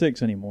good.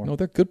 96 anymore. No,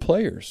 they're good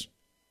players.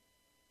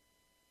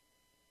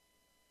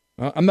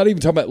 I'm not even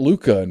talking about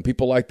Luka and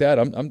people like that.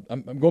 I'm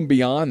going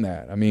beyond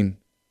that. I mean,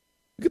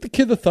 look at the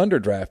kid the Thunder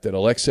drafted,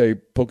 Alexei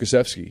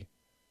Pokusevsky,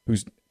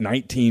 who's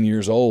 19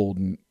 years old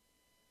and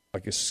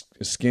like as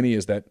skinny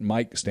as that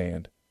mic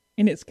stand.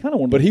 And it's kind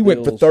of one of But the he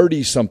went for deals-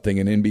 30-something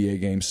in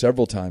NBA games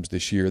several times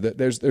this year. That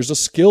there's a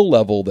skill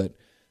level that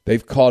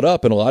they've caught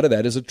up, and a lot of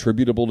that is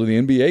attributable to the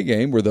NBA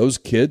game where those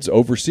kids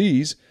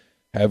overseas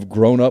have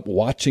grown up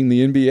watching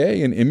the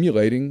NBA and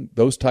emulating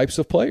those types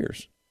of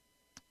players.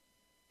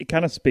 It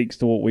kind of speaks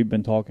to what we've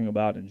been talking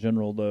about in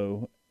general,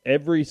 though.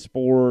 Every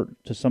sport,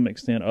 to some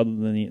extent, other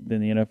than the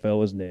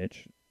NFL, is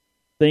niche.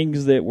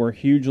 Things that were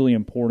hugely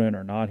important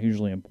are not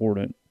hugely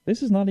important.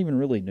 This is not even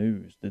really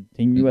news. The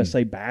Team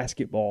USA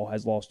basketball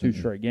has lost 2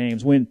 straight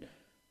games when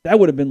that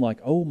would have been like,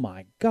 oh,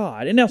 my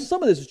God. And now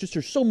some of this is just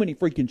there's so many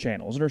freaking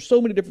channels and there's so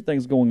many different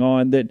things going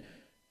on that,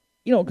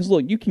 because,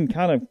 look, you can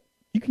kind of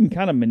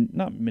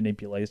not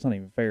manipulate. It's not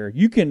even fair.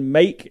 You can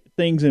make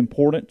things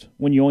important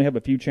when you only have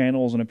a few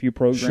channels and a few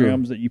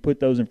programs that you put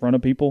those in front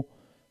of people.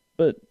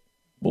 But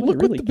look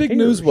what the big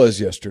news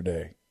was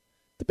yesterday.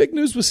 The big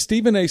news was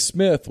Stephen A.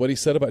 Smith, what he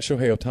said about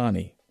Shohei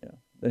Ohtani. Yeah,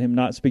 that him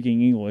not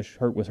speaking English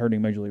was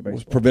hurting Major League Baseball.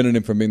 Was preventing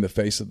him from being the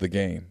face of the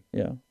game.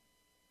 Yeah.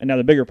 And now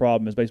the bigger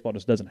problem is baseball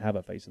just doesn't have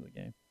a face of the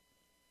game.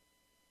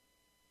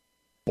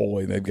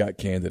 Boy, they've got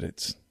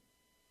candidates.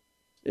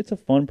 It's a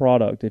fun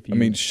product.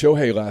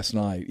 Shohei last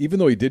night, even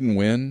though he didn't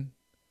win,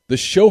 the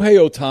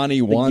Shohei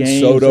Ohtani Juan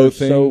games Soto are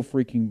thing. So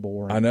freaking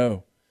boring. I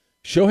know.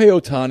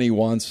 Shohei Ohtani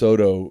Juan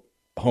Soto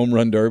home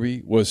run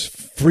derby was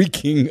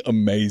freaking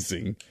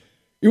amazing.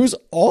 It was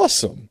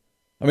awesome.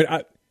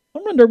 Home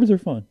run derbies are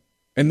fun.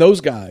 And those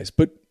guys,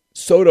 but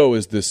Soto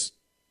is this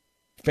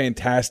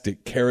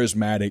fantastic,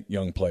 charismatic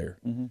young player.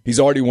 Mm-hmm. He's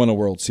already won a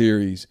World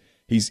Series.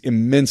 He's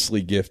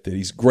immensely gifted.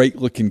 He's a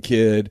great-looking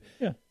kid,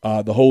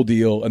 the whole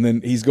deal. And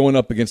then he's going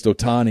up against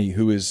Ohtani,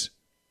 who is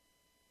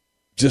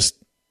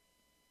just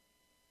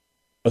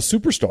a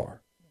superstar.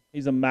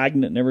 He's a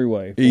magnet in every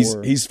way.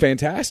 He's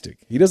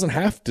fantastic. He doesn't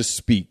have to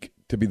speak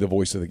to be the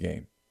voice of the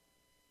game.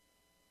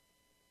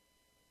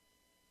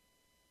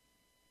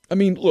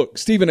 Look,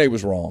 Stephen A.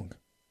 was wrong.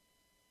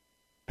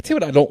 I tell you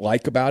what I don't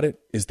like about it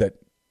is that,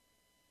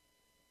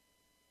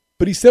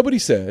 but he said what he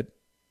said.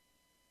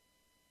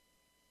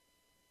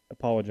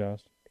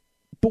 Apologized.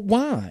 But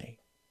why?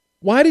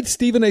 Why did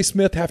Stephen A.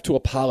 Smith have to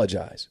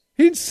apologize?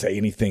 He didn't say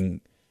anything.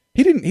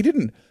 He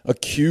didn't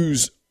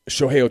accuse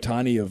Shohei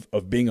Ohtani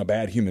of being a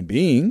bad human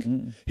being.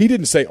 Mm. He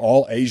didn't say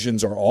all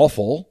Asians are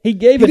awful. He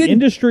gave an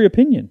industry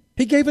opinion.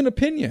 He gave an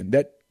opinion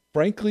that,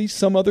 frankly,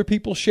 some other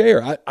people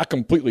share. I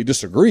completely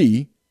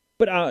disagree.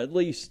 But at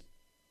least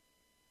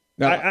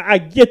I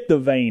get the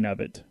vein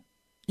of it.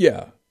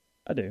 Yeah.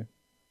 I do.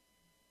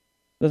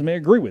 Doesn't mean I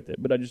agree with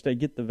it, but I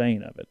get the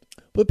vein of it.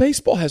 But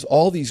baseball has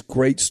all these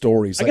great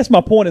stories. I guess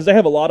my point is they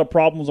have a lot of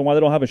problems on why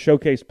they don't have a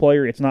showcase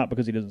player. It's not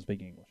because he doesn't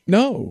speak English.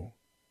 No.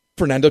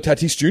 Fernando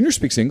Tatis Jr.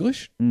 speaks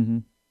English. Mm-hmm.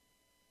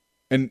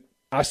 And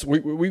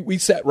we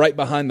sat right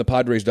behind the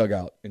Padres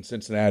dugout in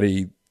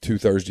Cincinnati 2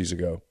 Thursdays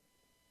ago.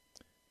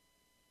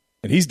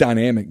 And he's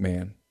dynamic,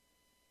 man.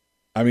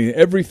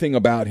 Everything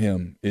about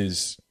him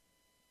is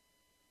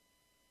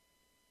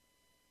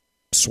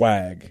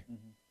swag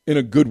in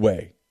a good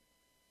way.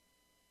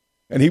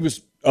 And he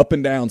was up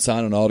and down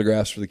signing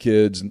autographs for the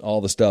kids and all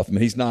the stuff.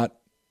 He's not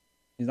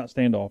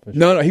standoffish.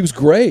 No, he was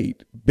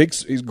great.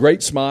 He's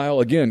great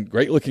smile. Again,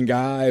 great looking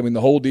guy.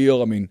 The whole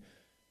deal. Kind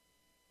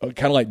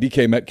of like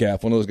DK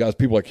Metcalf, one of those guys.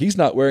 People are like, he's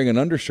not wearing an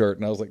undershirt.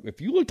 And I was like, if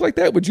you looked like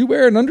that, would you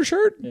wear an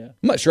undershirt? Yeah. I'm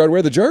not sure I'd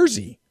wear the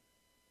jersey.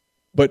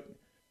 But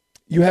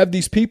you have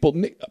these people,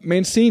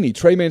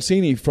 Trey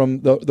Mancini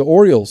from the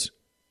Orioles,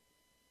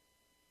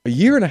 a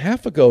year and a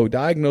half ago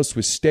diagnosed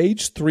with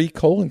stage 3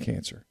 colon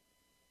cancer.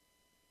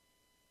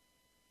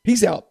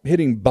 He's out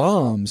hitting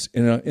bombs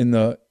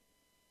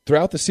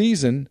throughout the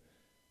season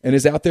and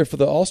is out there for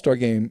the All-Star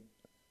game.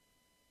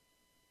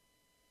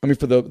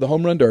 For the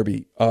home run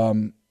derby.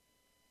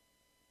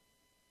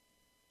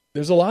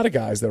 There's a lot of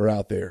guys that are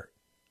out there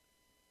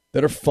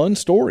that are fun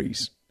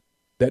stories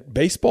that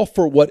baseball,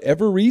 for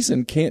whatever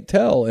reason, can't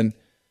tell. And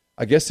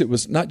I guess it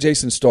was not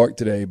Jason Stark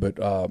today, but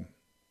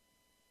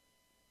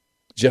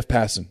Jeff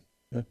Passan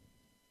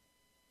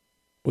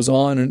was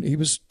on, and he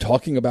was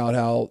talking about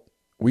how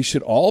we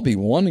should all be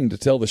wanting to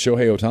tell the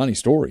Shohei Ohtani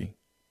story.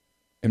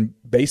 And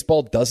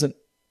baseball's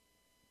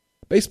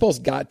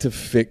got to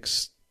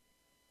fix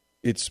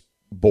its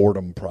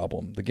boredom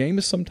problem. The game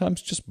is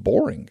sometimes just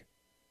boring.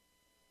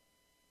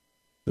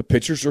 The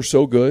pitchers are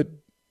so good.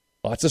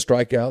 Lots of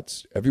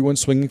strikeouts.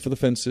 Everyone's swinging for the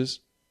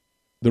fences.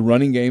 The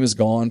running game is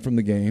gone from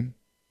the game.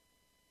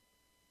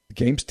 The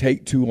games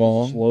take too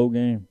long. Slow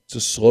game. It's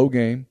a slow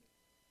game.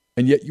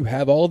 And yet you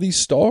have all these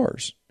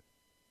stars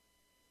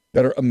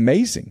that are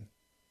amazing.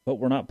 But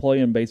we're not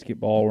playing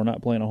basketball. We're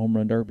not playing a home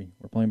run derby.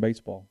 We're playing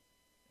baseball.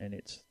 And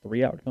it's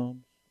 3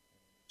 outcomes.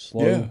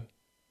 Slow. Yeah.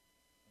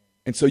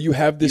 And so you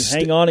have this. You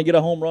hang on and get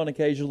a home run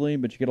occasionally,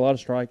 but you get a lot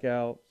of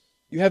strikeouts.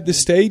 You have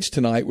this stage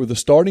tonight where the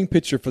starting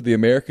pitcher for the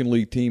American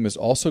League team is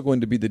also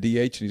going to be the DH,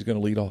 and he's going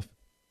to lead off.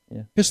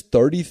 Yeah. He has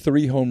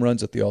 33 home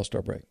runs at the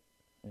All-Star break.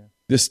 Yeah.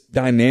 This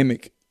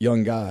dynamic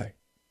young guy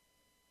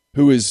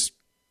who is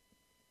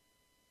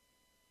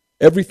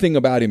everything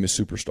about him is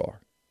superstar.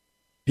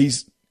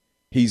 He's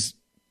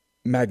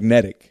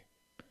magnetic.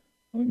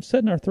 We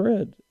said in our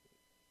thread,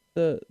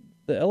 the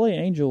LA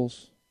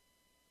Angels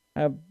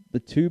have the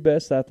two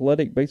best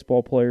athletic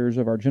baseball players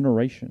of our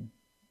generation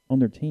on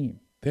their team.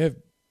 They have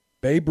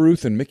Babe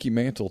Ruth and Mickey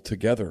Mantle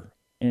together.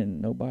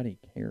 And nobody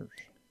cares.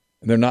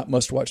 And they're not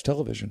must-watch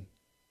television.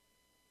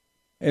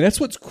 And that's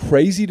what's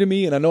crazy to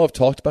me, and I know I've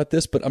talked about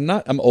this, but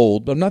I'm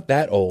old, but I'm not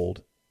that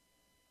old.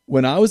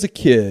 When I was a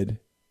kid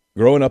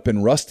growing up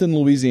in Ruston,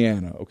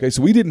 Louisiana, okay,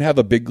 so we didn't have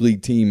a big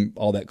league team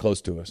all that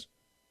close to us.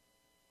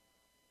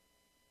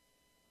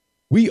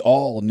 We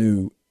all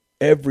knew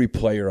every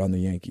player on the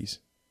Yankees,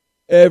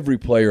 every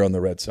player on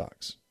the Red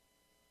Sox.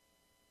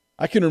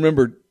 I can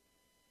remember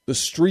the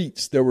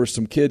streets. There were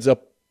some kids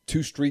up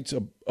 2 streets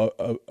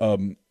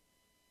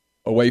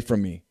away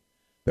from me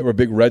that were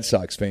big Red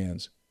Sox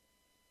fans,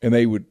 and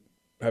they would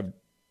have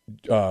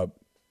what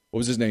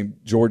was his name?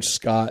 George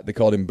Scott. They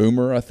called him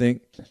Boomer, I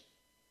think.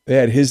 They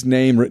had his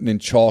name written in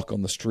chalk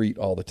on the street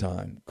all the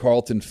time.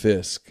 Carlton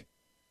Fisk,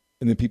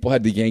 and then people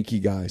had the Yankee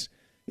guys.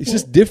 It's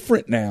just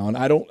different now, and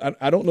I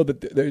don't know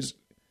that there's.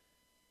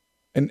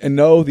 And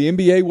no, the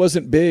NBA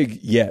wasn't big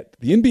yet.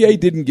 The NBA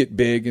didn't get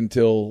big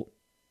until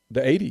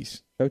the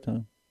 80s.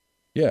 Showtime.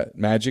 Yeah,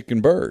 Magic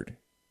and Bird.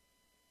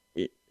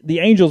 The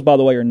Angels, by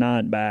the way, are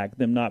 9 back.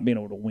 Them not being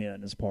able to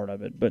win is part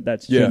of it, but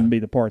that shouldn't be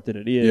the part that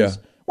it is. Yeah,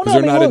 because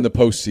they're not in the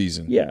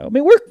postseason. Yeah, I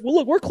mean,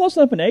 we're close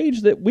enough in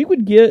age that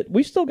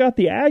we still got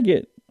the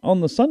agate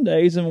on the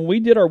Sundays, and when we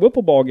did our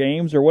wiffle ball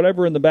games or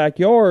whatever in the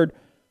backyard,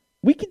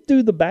 we could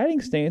do the batting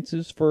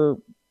stances for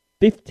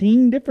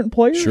 15 different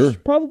players,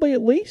 probably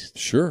at least.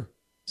 Sure.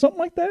 Something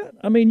like that.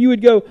 I mean, you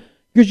would go,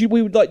 because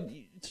we would like,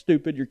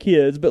 stupid, your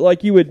kids, but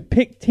like you would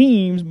pick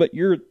teams, but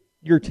your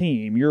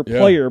team, your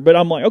player. But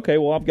I'm like, okay,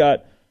 well, I've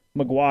got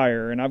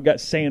McGuire, and I've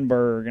got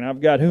Sandberg, and I've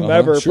got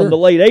whomever from the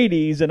late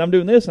 80s, and I'm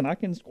doing this, and I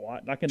can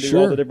squat, and I can do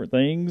all the different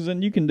things,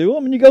 and you can do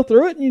them, and you go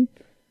through it, and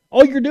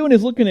all you're doing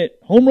is looking at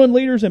home run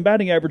leaders and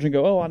batting average and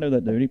go, oh, I know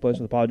that dude. He plays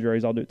for the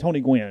Padres. I'll do it.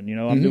 Tony Gwynn,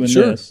 I'm doing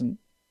this, and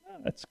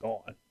that's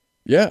gone.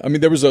 Yeah, I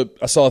mean,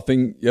 I saw a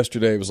thing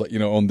yesterday. It was like,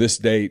 on this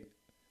date,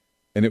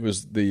 and it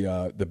was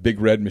the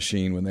Big Red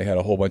Machine when they had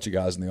a whole bunch of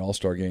guys in the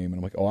All-Star game, and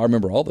I'm like, oh, I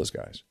remember all those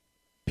guys.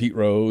 Pete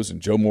Rose and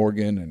Joe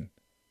Morgan and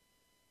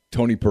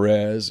Tony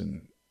Perez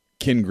and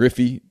Ken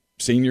Griffey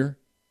Sr.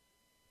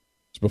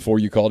 It's before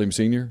you called him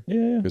Senior?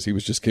 Yeah. Because he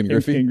was just Ken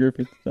Griffey. Ken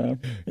Griffey at the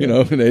time.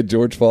 And they had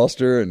George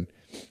Foster and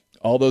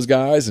all those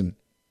guys. And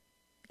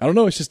I don't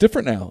know, it's just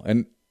different now.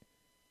 And,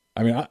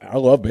 I mean, I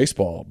love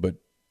baseball, but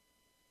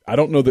I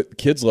don't know that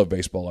kids love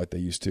baseball like they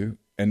used to.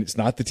 And it's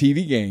not the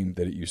TV game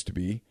that it used to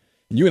be.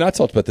 And you and I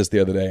talked about this the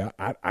other day.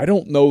 I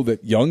don't know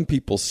that young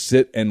people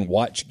sit and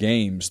watch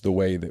games the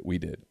way that we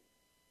did.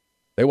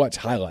 They watch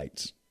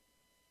highlights.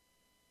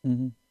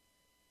 Mm-hmm.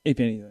 If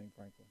anything,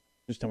 frankly.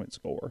 Just tell me the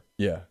score.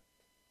 Yeah.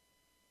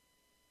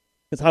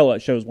 Because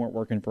highlight shows weren't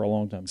working for a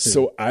long time, too.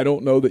 So I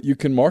don't know that you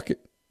can market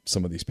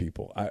some of these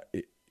people.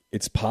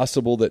 It's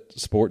possible that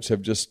sports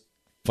have just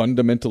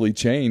fundamentally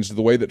changed.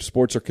 The way that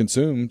sports are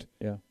consumed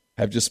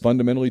have just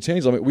fundamentally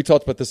changed. I mean, we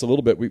talked about this a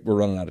little bit. We're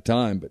running out of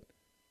time, but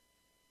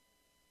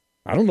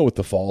I don't know what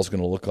the fall is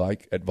going to look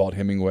like at Vaught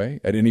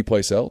Hemingway, at any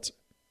place else.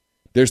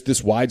 There's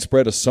this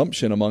widespread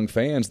assumption among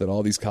fans that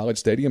all these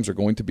college stadiums are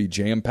going to be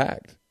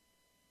jam-packed.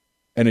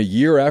 And a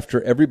year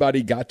after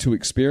everybody got to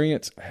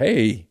experience,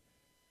 hey,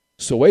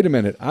 so wait a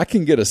minute, I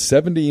can get a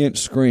 70-inch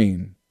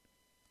screen.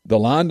 The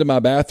line to my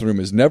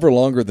bathroom is never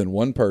longer than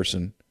one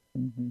person.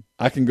 Mm-hmm.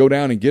 I can go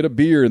down and get a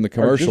beer in the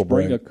commercial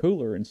break. Bring a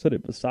cooler and sit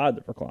it beside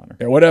the recliner.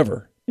 Yeah,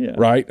 whatever. Yeah.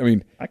 Right? I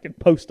mean, I can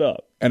post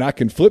up. And I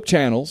can flip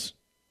channels.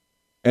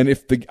 And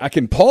I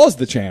can pause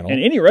the channel.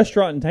 And any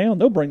restaurant in town,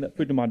 they'll bring that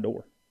food to my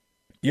door.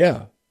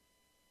 Yeah.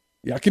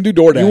 Yeah, I can do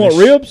DoorDash. You want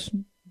ribs?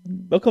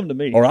 They'll come to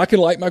me. Or I can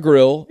light my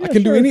grill. Yeah, I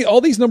can do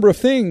all these number of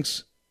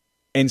things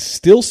and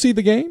still see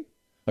the game.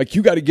 Like,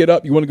 you got to get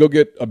up, you want to go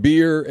get a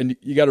beer, and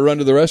you got to run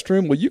to the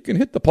restroom. Well, you can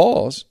hit the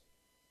pause.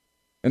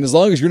 And as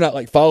long as you're not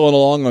like following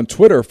along on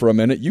Twitter for a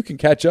minute, you can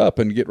catch up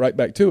and get right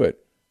back to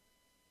it.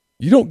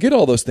 You don't get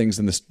all those things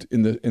in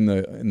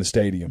the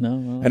stadium.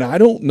 No. And I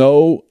don't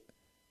know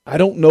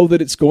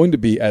that it's going to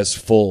be as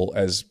full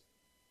as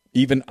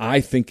even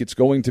I think it's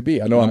going to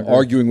be. I know I'm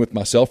arguing with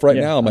myself right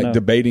now. I'm like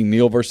debating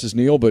Neil versus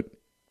Neil, but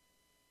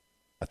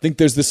I think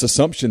there's this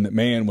assumption that,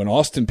 man, when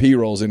Austin Peay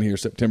rolls in here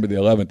September the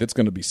 11th, it's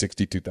going to be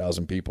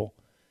 62,000 people.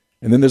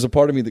 And then there's a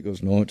part of me that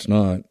goes, no, it's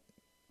not.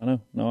 I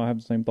know. No, I have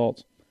the same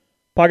thoughts.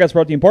 Podcast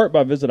brought to you in part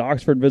by Visit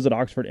Oxford. Visit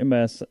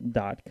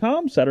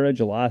oxfordms.com. Saturday,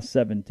 July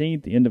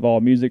 17th, the End of All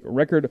Music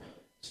Record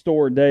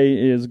Store Day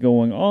is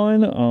going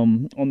on.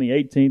 On the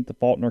 18th, the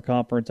Faulkner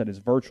Conference, that is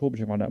virtual, but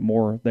you can find out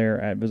more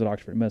there at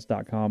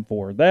visitoxfordms.com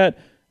for that.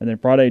 And then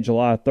Friday,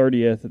 July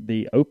 30th,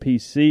 the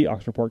OPC,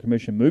 Oxford Park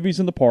Commission, Movies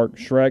in the Park,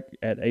 Shrek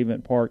at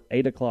Avent Park,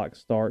 8 o'clock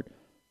start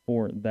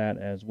for that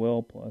as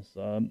well. Plus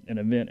an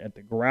event at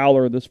the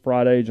Growler this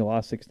Friday, July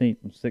 16th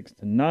from 6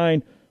 to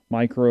 9.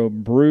 Micro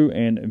Brew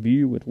and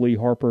View with Lee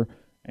Harper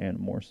and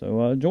more.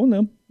 So join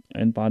them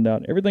and find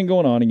out everything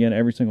going on again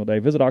every single day.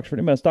 Visit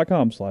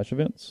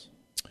oxfordms.com/events.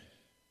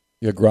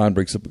 Yeah, Grind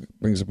brings up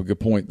a good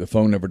point. The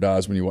phone never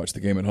dies when you watch the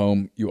game at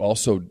home. You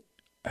also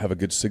have a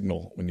good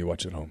signal when you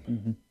watch at home.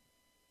 Mm-hmm.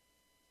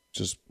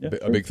 Just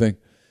a big thing.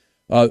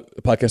 The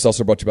podcast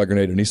also brought to you by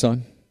Grenada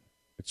Nissan.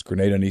 It's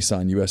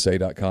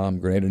GrenadaNissanUSA.com.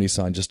 Grenada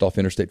Nissan, just off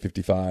Interstate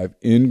 55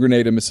 in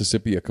Grenada,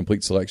 Mississippi. A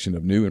complete selection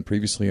of new and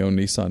previously owned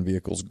Nissan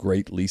vehicles.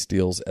 Great lease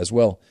deals as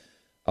well.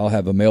 I'll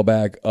have a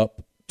mailbag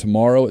up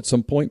tomorrow at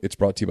some point. It's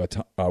brought to you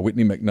by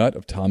Whitney McNutt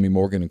of Tommy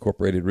Morgan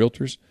Incorporated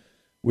Realtors.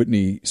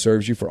 Whitney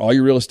serves you for all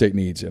your real estate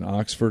needs in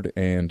Oxford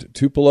and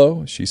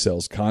Tupelo. She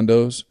sells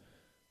condos,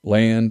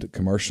 land,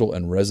 commercial,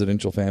 and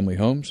residential family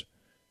homes.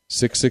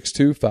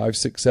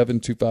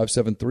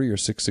 662-567-2573 or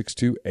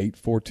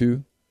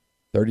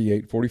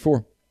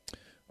 662-842-3844.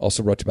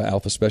 Also brought to you by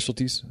Alpha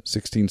Specialties,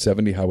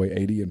 1670 Highway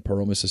 80 in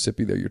Pearl,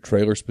 Mississippi. They're your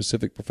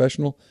trailer-specific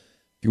professional.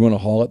 If you want to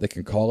haul it, they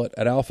can call it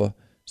at Alpha.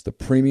 It's the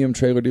premium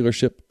trailer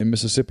dealership in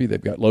Mississippi. They've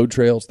got Load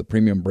Trails, the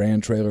premium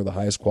brand trailer, the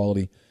highest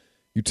quality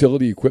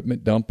utility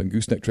equipment dump and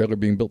gooseneck trailer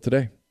being built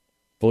today.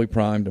 Fully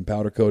primed and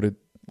powder-coated,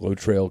 Load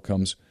Trail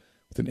comes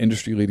with an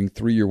industry-leading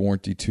 3-year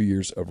warranty, 2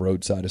 years of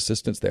roadside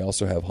assistance. They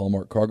also have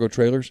Hallmark cargo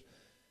trailers,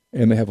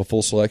 and they have a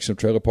full selection of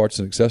trailer parts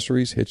and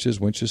accessories,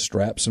 hitches, winches,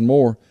 straps, and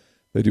more.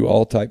 They do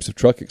all types of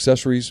truck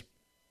accessories.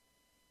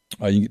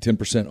 You can get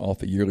 10% off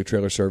the yearly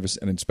trailer service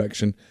and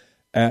inspection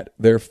at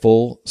their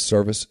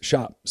full-service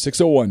shop,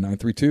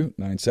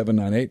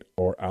 601-932-9798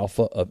 or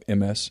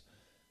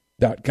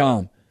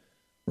alphaofms.com.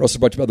 We're also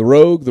brought to you by The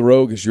Rogue. The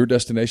Rogue is your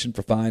destination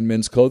for fine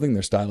men's clothing.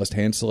 Their stylist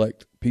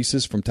hand-select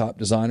pieces from top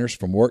designers,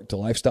 from work to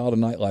lifestyle to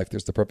nightlife.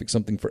 There's the perfect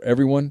something for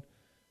everyone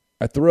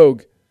at The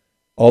Rogue.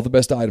 All the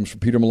best items from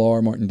Peter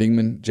Millar, Martin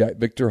Dingman, Jack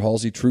Victor,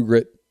 Halsey, True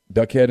Grit,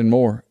 Duckhead, and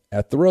more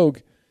at The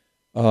Rogue.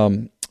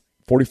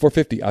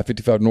 4450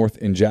 I-55 North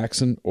in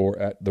Jackson or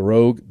at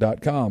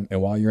therogue.com.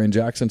 And while you're in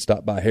Jackson,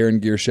 stop by Heron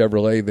Gear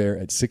Chevrolet there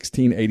at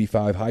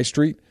 1685 High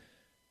Street.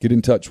 Get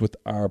in touch with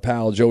our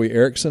pal Joey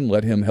Erickson.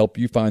 Let him help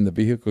you find the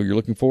vehicle you're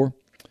looking for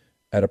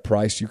at a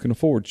price you can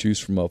afford. Choose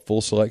from a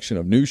full selection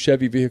of new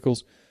Chevy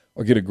vehicles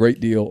or get a great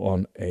deal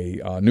on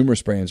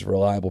numerous brands of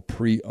reliable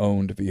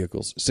pre-owned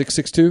vehicles.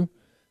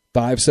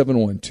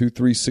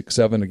 662-571-2367.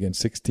 Again,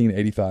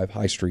 1685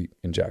 High Street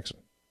in Jackson.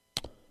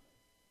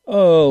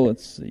 Oh,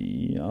 let's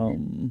see.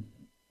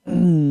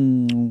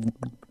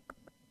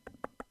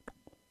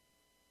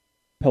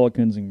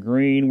 Pelicans and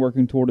Green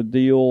working toward a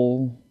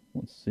deal.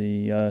 Let's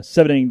see.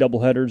 7-inning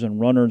doubleheaders and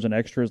runners and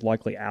extras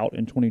likely out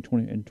in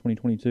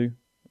 2022.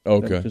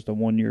 Okay. That's just a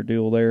 1-year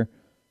deal there.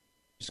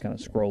 Just kind of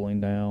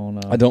scrolling down.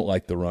 I don't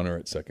like the runner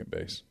at second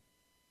base.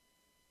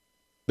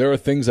 There are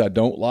things I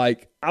don't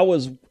like.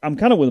 I'm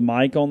kind of with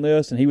Mike on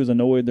this, and he was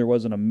annoyed there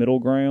wasn't a middle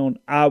ground.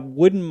 I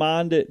wouldn't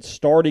mind it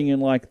starting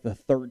in like the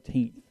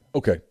 13th.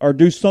 Okay. Or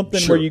do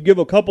something Sure. where you give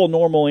a couple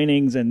normal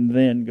innings and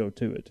then go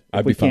to it.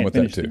 I'd be fine with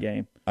that too. The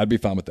game. I'd be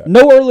fine with that.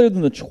 No earlier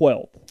than the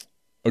 12th.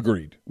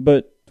 Agreed.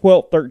 But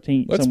 12th,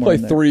 13th. Let's somewhere play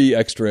in there. 3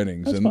 extra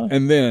innings That's fine.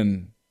 and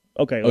then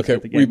Okay, let's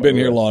get the game we've been over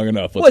here with. long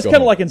enough. Well, Let's it's go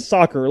kind of home. like in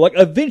soccer. Like,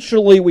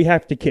 eventually we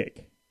have to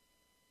kick.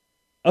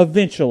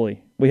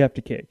 Eventually we have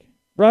to kick.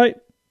 Right?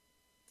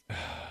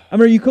 I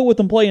mean, are you cool with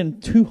them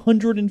playing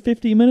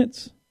 250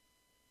 minutes?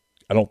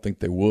 I don't think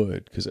they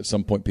would, because at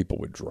some point people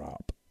would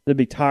drop. They'd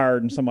be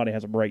tired and somebody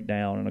has a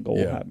breakdown and a goal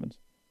Yeah. happens.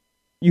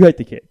 You hate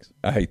the kicks.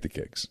 I hate the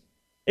kicks.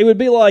 It would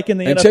be like in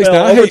the And NFL, Chase,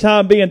 now, I hate-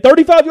 overtime being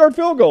 35-yard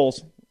field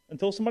goals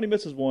until somebody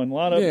misses one.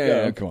 Line up,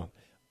 Yeah, go. come on.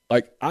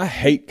 Like, I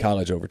hate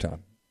college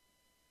overtime.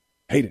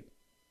 Hate it.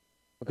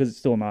 Because it's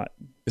still not.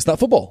 It's not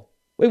football.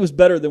 It was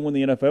better than when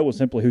the NFL was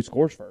simply who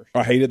scores first.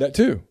 I hated that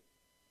too.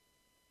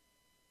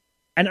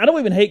 And I don't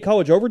even hate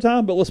college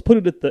overtime, but let's put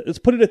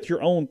it at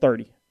your own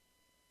 30.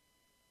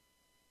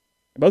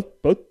 Both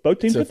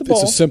teams get the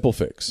ball. It's a simple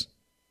fix.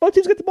 Both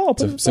teams get the ball.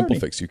 It's Put it a at simple 30.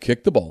 fix. You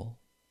kick the ball,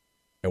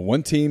 and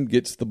one team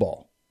gets the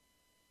ball.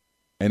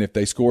 And if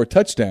they score a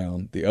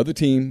touchdown, the other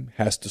team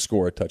has to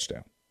score a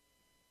touchdown.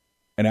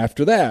 And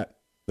after that,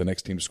 the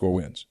next team to score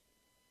wins.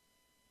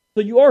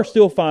 So you are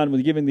still fine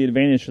with giving the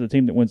advantage to the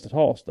team that wins the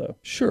toss, though.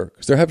 Sure,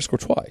 because they're having to score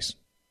twice.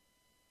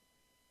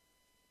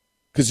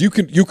 Because you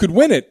could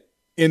win it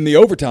in the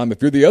overtime.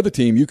 If you're the other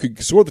team, you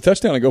could score the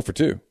touchdown and go for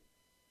 2.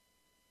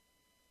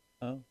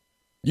 Oh.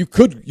 You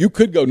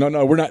could go,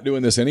 no, we're not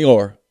doing this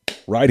anymore.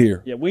 Right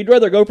here. Yeah, we'd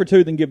rather go for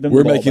 2 than give them We're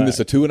the ball making back. this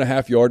a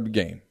 2.5-yard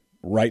game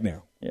right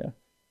now. Yeah.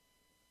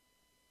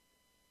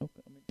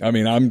 I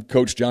mean, I'm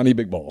Coach Johnny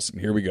Big Balls, and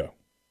here we go.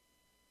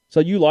 So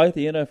you like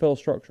the NFL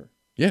structure?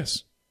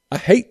 Yes. I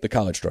hate the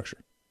college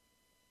structure.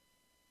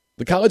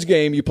 The college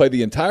game, you play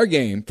the entire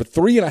game for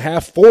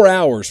 3.5, 4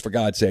 hours, for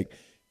God's sake,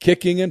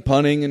 kicking and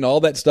punting and all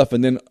that stuff,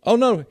 and then, oh,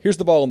 no, here's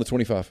the ball on the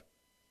 25.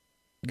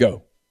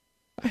 Go.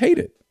 I hate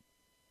it.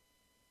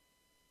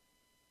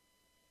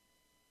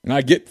 And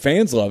I get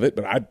fans love it,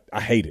 but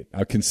I hate it.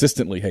 I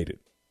consistently hate it.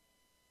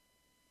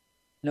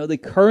 No, the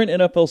current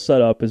NFL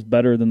setup is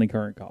better than the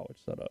current college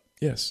setup.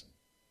 Yes.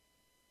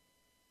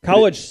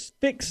 College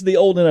fixed the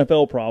old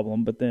NFL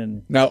problem, but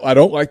then... Now, I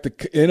don't like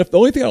the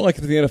only thing I don't like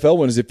with the NFL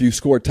one is if you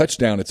score a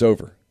touchdown, it's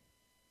over.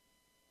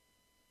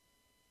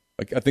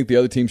 Like, I think the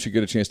other team should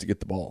get a chance to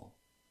get the ball.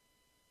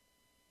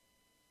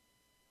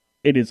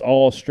 It is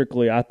all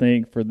strictly, I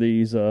think, for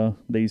these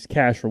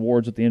cash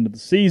rewards at the end of the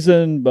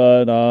season.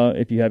 But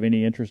if you have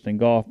any interest in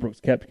golf,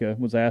 Brooks Koepka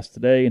was asked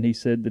today, and he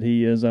said that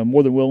he is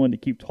more than willing to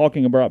keep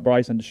talking about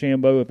Bryson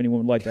DeChambeau if anyone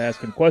would like to ask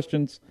him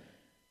questions.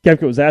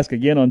 Koepka was asked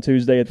again on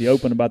Tuesday at the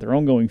Open about their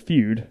ongoing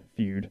feud.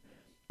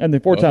 And the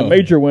four-time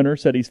major winner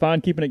said he's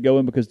fine keeping it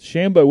going because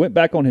DeChambeau went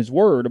back on his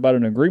word about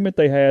an agreement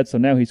they had, so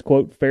now he's,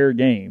 quote, fair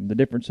game. The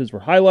differences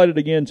were highlighted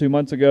again 2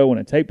 months ago in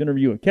a taped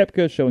interview with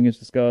Koepka showing his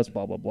disgust,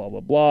 blah, blah, blah, blah,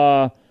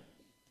 blah.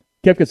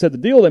 Koepka said the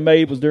deal they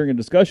made was during a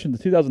discussion of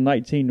the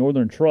 2019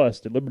 Northern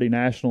Trust at Liberty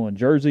National in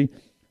Jersey.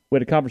 We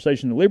had a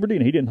conversation at Liberty,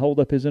 and he didn't hold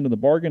up his end of the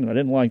bargain, and I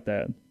didn't like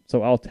that.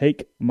 So I'll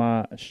take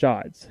my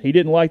shots. He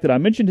didn't like that I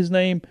mentioned his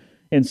name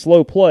in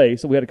slow play,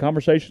 so we had a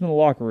conversation in the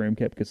locker room,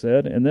 Koepka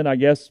said. And then I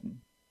guess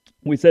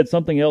we said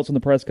something else in the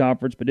press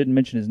conference, but didn't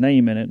mention his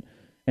name in it.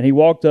 And he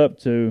walked up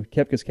to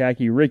Koepka's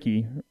khaki,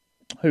 Ricky,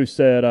 who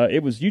said,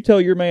 it was, you tell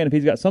your man if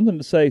he's got something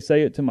to say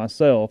it to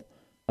myself.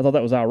 I thought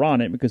that was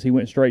ironic because he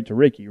went straight to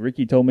Ricky.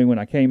 Ricky told me when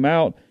I came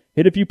out,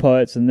 hit a few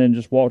putts, and then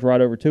just walked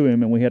right over to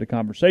him, and we had a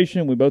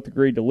conversation. We both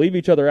agreed to leave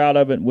each other out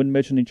of it and wouldn't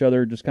mention each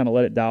other, just kind of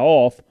let it die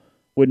off.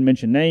 Wouldn't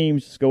mention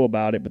names, just go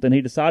about it. But then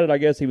he decided, I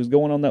guess, he was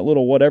going on that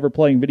little whatever,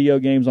 playing video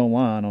games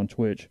online on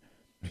Twitch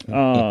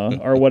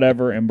or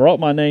whatever, and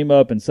brought my name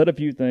up and said a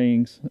few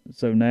things.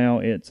 So now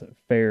it's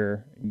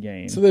fair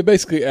game. So they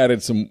basically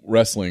added some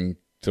wrestling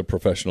to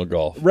professional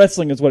golf.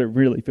 Wrestling is what it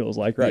really feels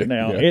like right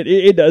now. Yeah.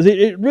 It does.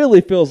 It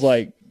really feels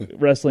like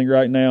wrestling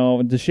right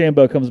now.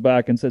 DeChambeau comes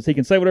back and says he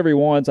can say whatever he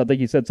wants. I think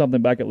he said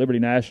something back at Liberty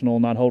National,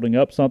 not holding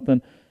up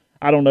something.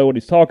 I don't know what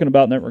he's talking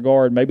about in that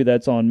regard. Maybe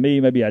that's on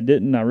me. Maybe I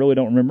didn't. I really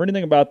don't remember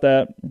anything about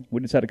that.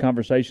 We just had a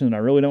conversation, and I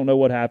really don't know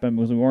what happened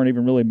because we weren't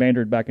even really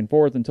bantered back and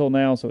forth until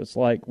now. So it's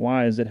like,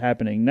 why is it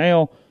happening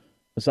now?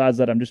 Besides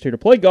that, I'm just here to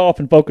play golf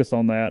and focus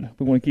on that.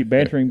 We want to keep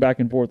bantering back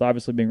and forth,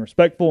 obviously being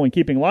respectful and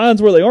keeping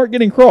lines where they aren't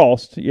getting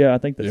crossed. Yeah, I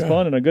think that's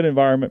fun and a good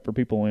environment for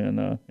people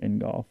in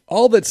golf.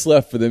 All that's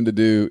left for them to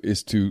do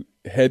is to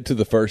head to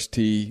the first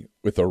tee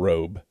with a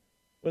robe.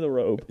 With a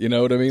robe. You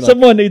know what I mean?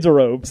 Someone needs a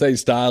robe. Say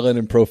styling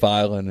and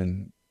profiling.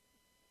 And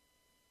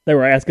they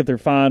were asked if they're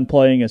fine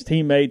playing as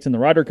teammates in the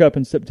Ryder Cup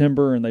in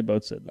September, and they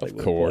both said they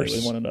would play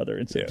with one another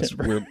in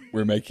September. Yes,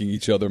 we're making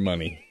each other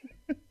money.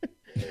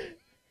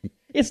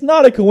 It's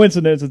not a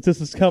coincidence that this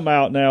has come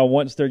out now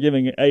once they're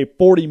giving a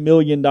 $40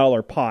 million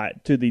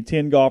pot to the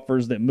 10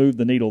 golfers that move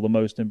the needle the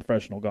most in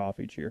professional golf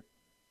each year.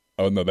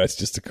 Oh, no, that's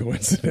just a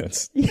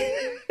coincidence.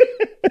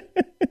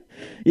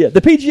 Yeah,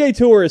 the PGA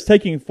Tour is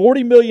taking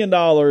 $40 million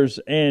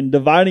and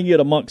dividing it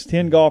amongst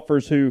 10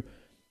 golfers who,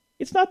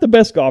 it's not the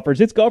best golfers.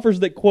 It's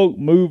golfers that, quote,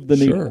 move the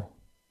needle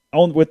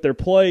on with their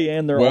play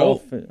and their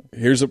off.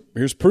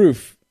 Here's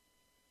proof.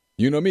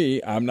 You know me,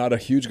 I'm not a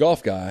huge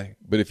golf guy,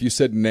 but if you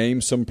said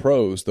name some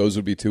pros, those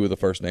would be two of the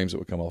first names that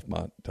would come off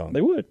my tongue.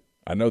 They would.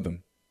 I know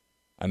them.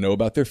 I know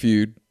about their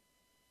feud,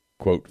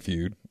 quote,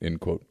 feud, end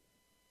quote.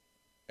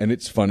 And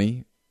it's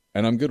funny,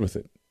 and I'm good with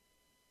it.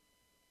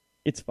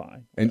 It's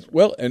fine. And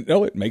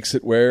it makes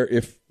it where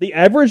if the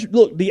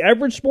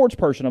average sports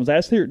person, I was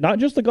asked here, not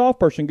just the golf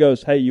person,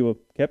 goes, "Hey, you a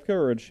Koepka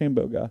or a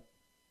DeChambeau guy?"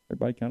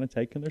 Everybody kind of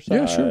taking their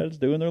sides,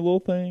 doing their little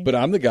thing. But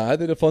I'm the guy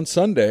that if on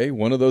Sunday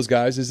one of those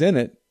guys is in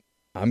it,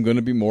 I'm going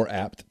to be more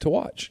apt to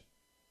watch.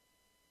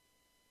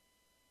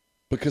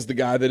 Because the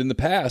guy that in the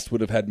past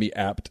would have had me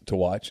apt to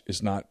watch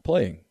is not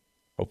playing.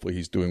 Hopefully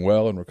he's doing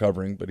well and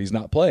recovering, but he's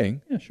not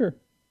playing. Yeah, sure.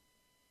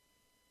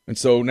 And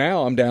so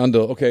now I'm down to,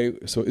 okay,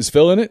 so is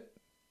Phil in it?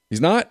 He's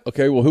not?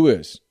 Okay, well, who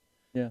is?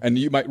 Yeah. And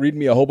you might read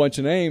me a whole bunch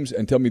of names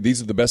and tell me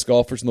these are the best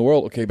golfers in the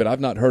world. Okay, but I've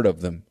not heard of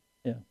them.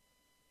 Yeah.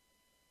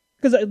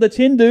 Because the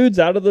 10 dudes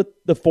out of the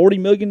 $40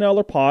 million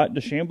pot,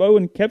 DeChambeau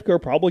and Koepka are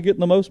probably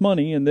getting the most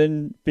money, and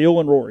then Phil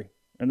and Rory.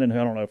 And then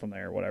I don't know from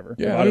there, whatever.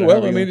 Yeah,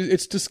 well, I mean,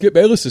 it's to Skip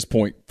Bayless's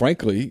point,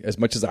 frankly, as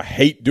much as I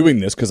hate doing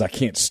this because I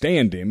can't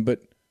stand him.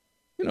 But,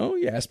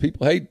 you ask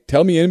people, hey,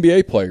 tell me an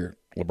NBA player,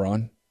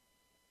 LeBron.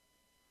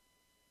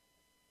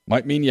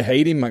 Might mean you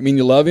hate him, might mean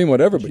you love him,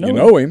 whatever, but you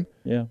know him.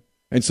 Yeah.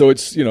 And so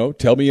it's,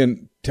 tell me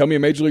a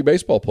Major League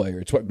Baseball player.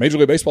 It's what Major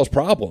League Baseball's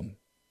problem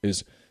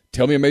is.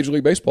 Tell me a Major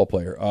League Baseball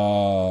player.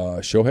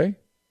 Shohei?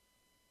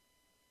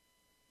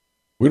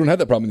 We don't have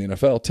that problem in the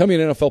NFL. Tell me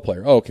an NFL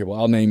player. Oh, okay, well,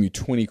 I'll name you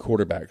 20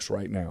 quarterbacks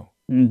right now.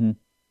 Mm-hmm.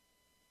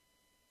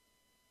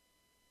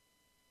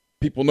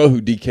 People know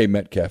who DK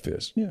Metcalf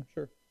is. Yeah,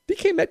 sure.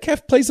 DK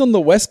Metcalf plays on the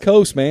West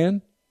Coast,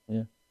 man.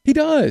 Yeah. He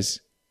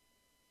does.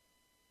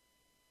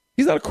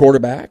 He's not a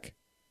quarterback.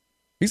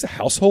 He's a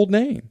household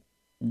name.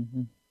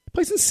 Mm-hmm. He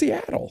plays in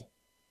Seattle.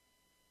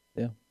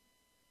 Yeah.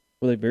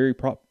 With a very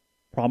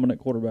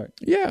prominent quarterback.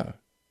 Yeah.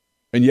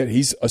 And yet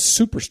he's a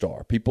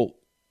superstar. People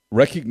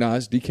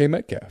recognize DK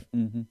Metcalf.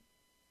 Mm-hmm.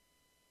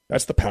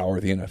 That's the power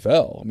of the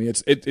NFL. I mean,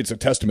 it's a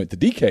testament to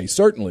DK,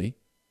 certainly.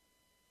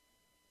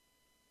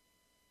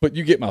 But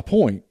you get my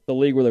point. The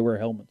league where they wear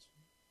helmets.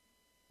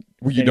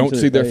 Where you don't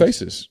see their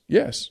faces.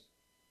 Yes.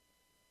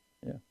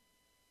 Yeah.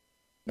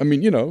 I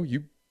mean,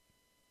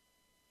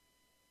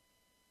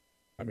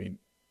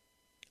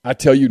 I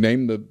tell you,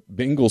 name the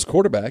Bengals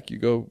quarterback, you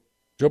go,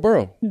 Joe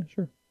Burrow. Yeah,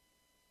 sure.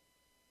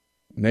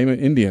 Name an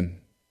Indian.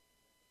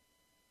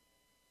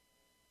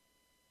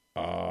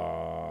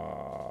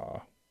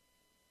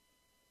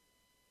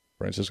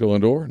 Francisco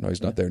Lindor? No,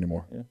 he's not there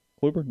anymore. Yeah.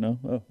 Kluber? No.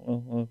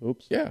 Oh, well,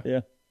 oops. Yeah.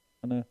 Yeah.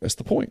 I know. That's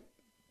the point.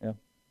 Yeah.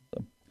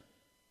 So.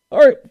 All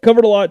right.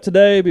 Covered a lot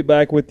today. Be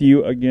back with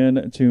you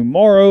again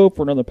tomorrow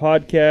for another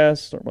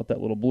podcast. Sorry about that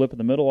little blip in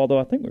the middle, although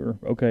I think we were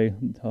okay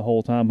the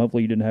whole time.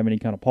 Hopefully you didn't have any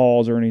kind of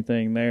pause or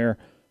anything there.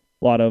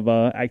 A lot of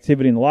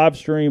activity in the live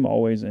stream.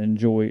 Always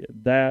enjoy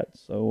that.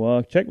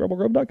 So check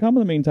rebelgrove.com. In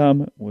the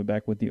meantime, we'll be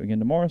back with you again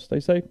tomorrow. Stay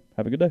safe.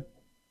 Have a good day.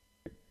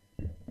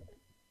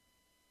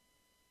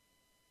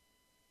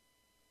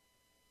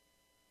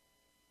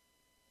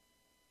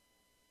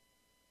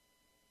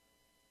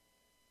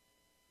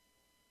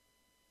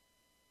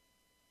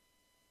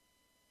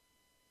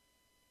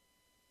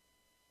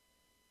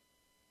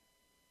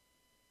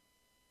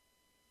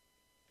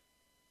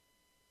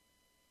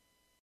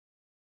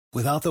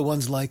 Without the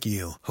ones like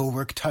you, who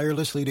work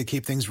tirelessly to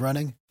keep things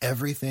running,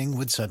 everything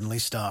would suddenly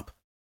stop.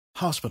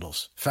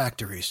 Hospitals,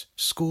 factories,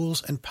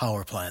 schools, and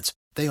power plants,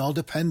 they all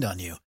depend on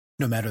you.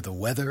 No matter the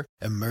weather,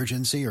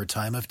 emergency, or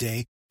time of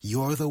day,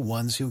 you're the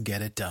ones who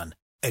get it done.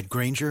 At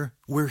Grainger,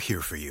 we're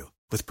here for you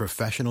with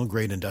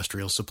professional-grade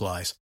industrial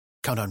supplies.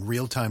 Count on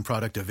real-time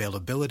product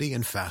availability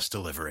and fast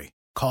delivery.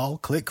 Call,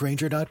 click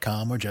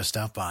Grainger.com, or just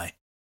stop by.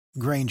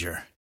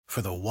 Grainger,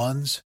 for the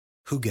ones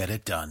who get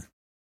it done.